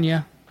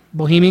California.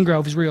 Bohemian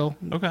Grove is real.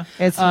 Okay.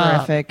 It's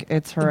horrific.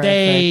 It's horrific.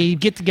 They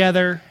get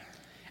together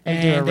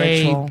and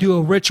they do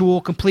a ritual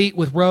complete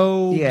with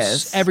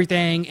robes,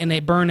 everything, and they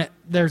burn it.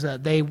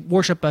 They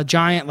worship a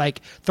giant,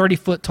 like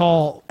 30-foot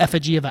tall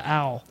effigy of an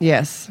owl.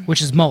 Yes.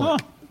 Which is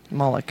Moloch.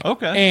 Moloch.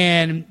 Okay.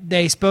 And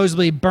they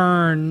supposedly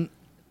burn.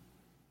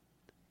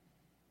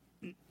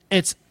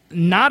 It's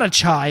not a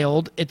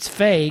child, it's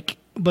fake,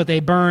 but they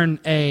burn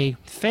a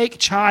fake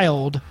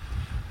child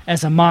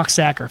as a mock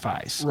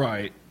sacrifice.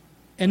 Right.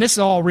 And this is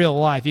all real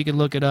life. You can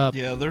look it up.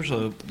 Yeah, there's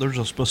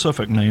a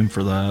specific name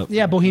for that.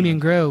 Yeah, Bohemian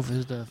Grove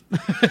is the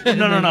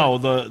no.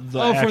 The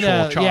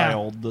actual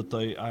child that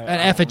they an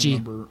effigy.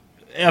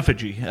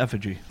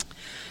 Effigy.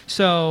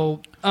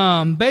 So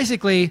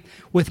basically,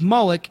 with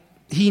Moloch,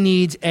 he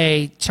needs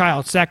a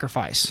child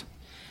sacrifice.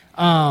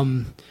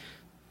 So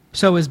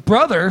his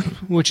brother,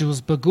 which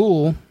was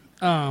Bagul,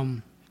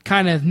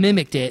 kind of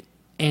mimicked it,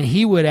 and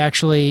he would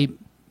actually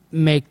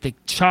make the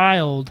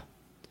child,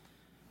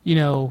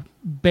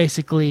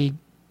 basically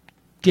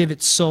give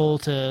its soul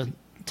to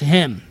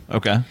him.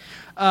 Okay.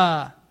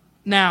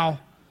 Now,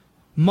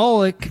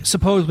 Moloch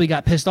supposedly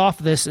got pissed off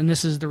of this, and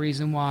this is the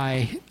reason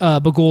why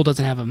Bagul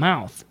doesn't have a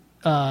mouth.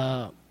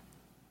 Bagul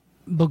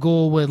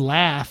would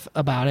laugh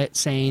about it,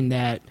 saying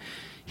that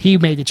he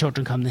made the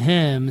children come to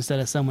him instead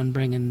of someone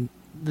bringing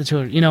the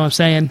children. You know what I'm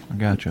saying? I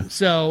gotcha.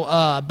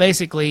 So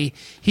basically,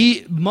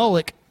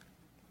 Moloch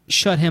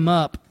shut him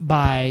up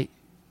by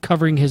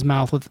covering his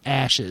mouth with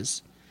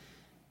ashes.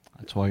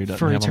 That's why he doesn't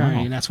for have eternity, a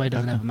mouth. and that's why he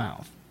doesn't have a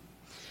mouth.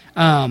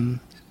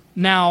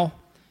 Now,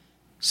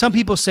 some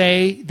people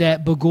say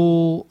that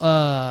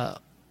Bagul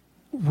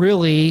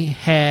really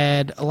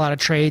had a lot of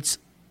traits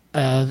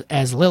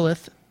as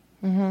Lilith.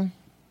 Mm-hmm.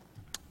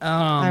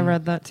 I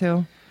read that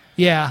too.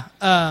 Yeah.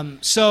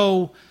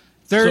 So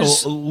there's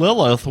So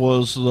Lilith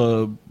was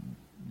the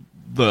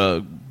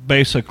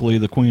basically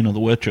the queen of the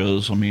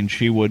witches. I mean,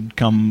 she would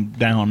come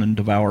down and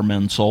devour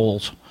men's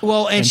souls.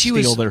 Well, and she steal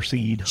was their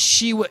seed.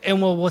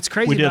 What's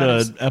crazy? We did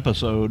about an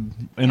episode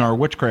in our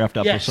witchcraft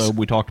episode. Yes.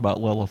 We talked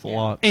about Lilith a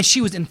lot, and she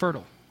was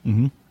infertile.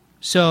 Mm-hmm.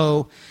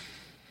 So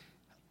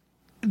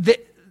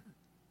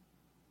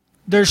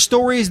there's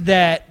stories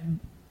that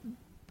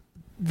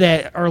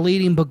are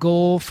leading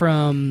Bagul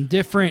from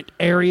different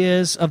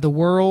areas of the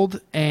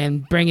world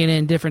and bringing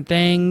in different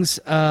things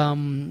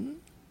from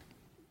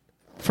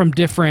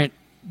different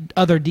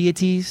other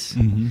deities.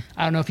 Mm-hmm.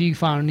 I don't know if you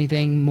found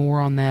anything more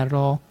on that at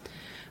all.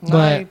 No,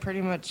 But I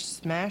pretty much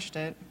smashed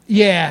it.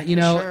 yeah,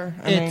 Sure.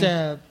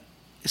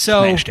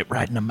 Smashed it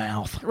right in the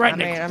mouth. Right.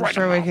 I'm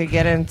sure we could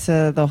get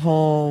into the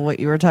whole what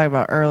you were talking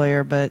about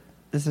earlier, but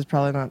this is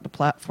probably not the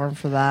platform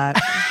for that.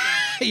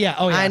 Yeah.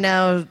 Oh yeah. I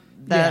know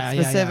that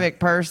Yeah. specific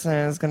person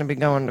is going to be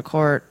going to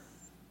court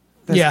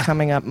this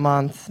coming up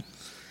month.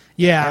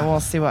 Yeah. And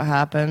we'll see what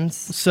happens.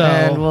 So-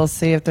 and we'll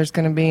see if there's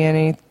going to be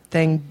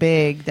anything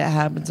big that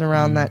happens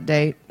around that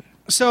date.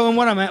 So, and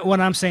what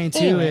I'm saying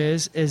too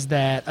is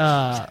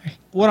that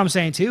what I'm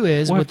saying too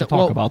is We'll have to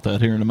talk about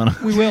that here in a minute.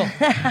 We will.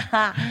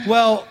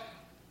 Well,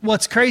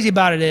 what's crazy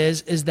about it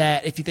is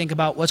that if you think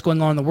about what's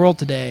going on in the world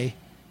today,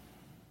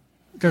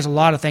 there's a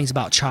lot of things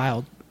about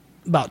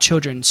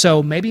children.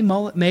 So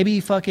maybe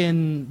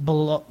fucking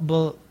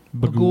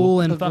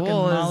Bagul and fucking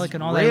Moloch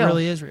and all that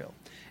really is real.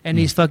 And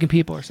these fucking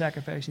people are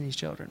sacrificing these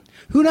children.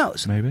 Who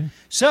knows? Maybe.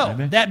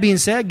 So, that being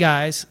said,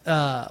 guys, we're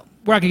not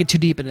going to get too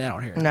deep into that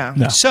out here. No.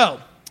 So,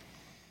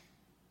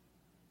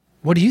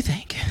 what do you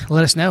think?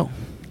 Let us know.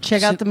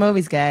 Check out the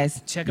movies,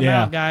 guys. Check them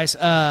out, guys.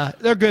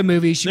 They're good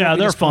movies. You won't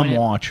be They're fun disappointed.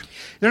 watch.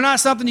 They're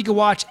not something you can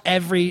watch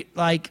every,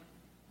 You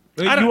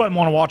wouldn't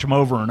want to watch them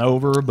over and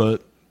over,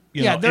 but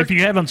you know, if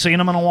you haven't seen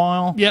them in a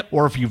while,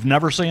 or if you've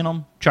never seen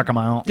them, check them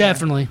out.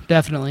 Definitely.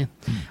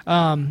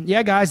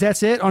 Yeah, guys,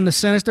 that's it on the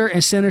Sinister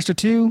and Sinister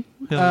 2.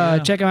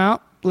 Check them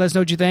out. Let us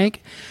know what you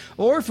think.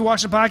 Or if you're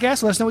watching the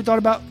podcast, let us know what you thought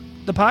about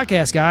the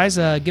podcast, guys.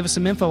 Give us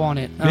some info on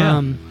it.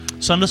 Yeah.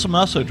 Send us a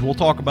message. We'll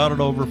talk about it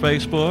over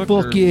Facebook.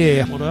 Fuck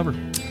yeah. Whatever.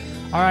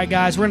 All right,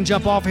 guys, we're going to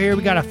jump off here.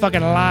 We got a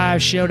fucking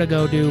live show to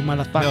go do,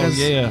 motherfuckers.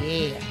 Hell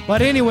yeah.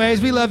 But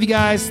anyways, we love you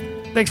guys.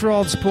 Thanks for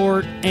all the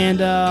support.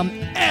 And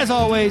as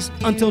always,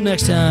 until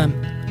next time,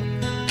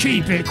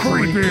 keep it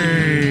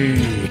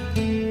creepy.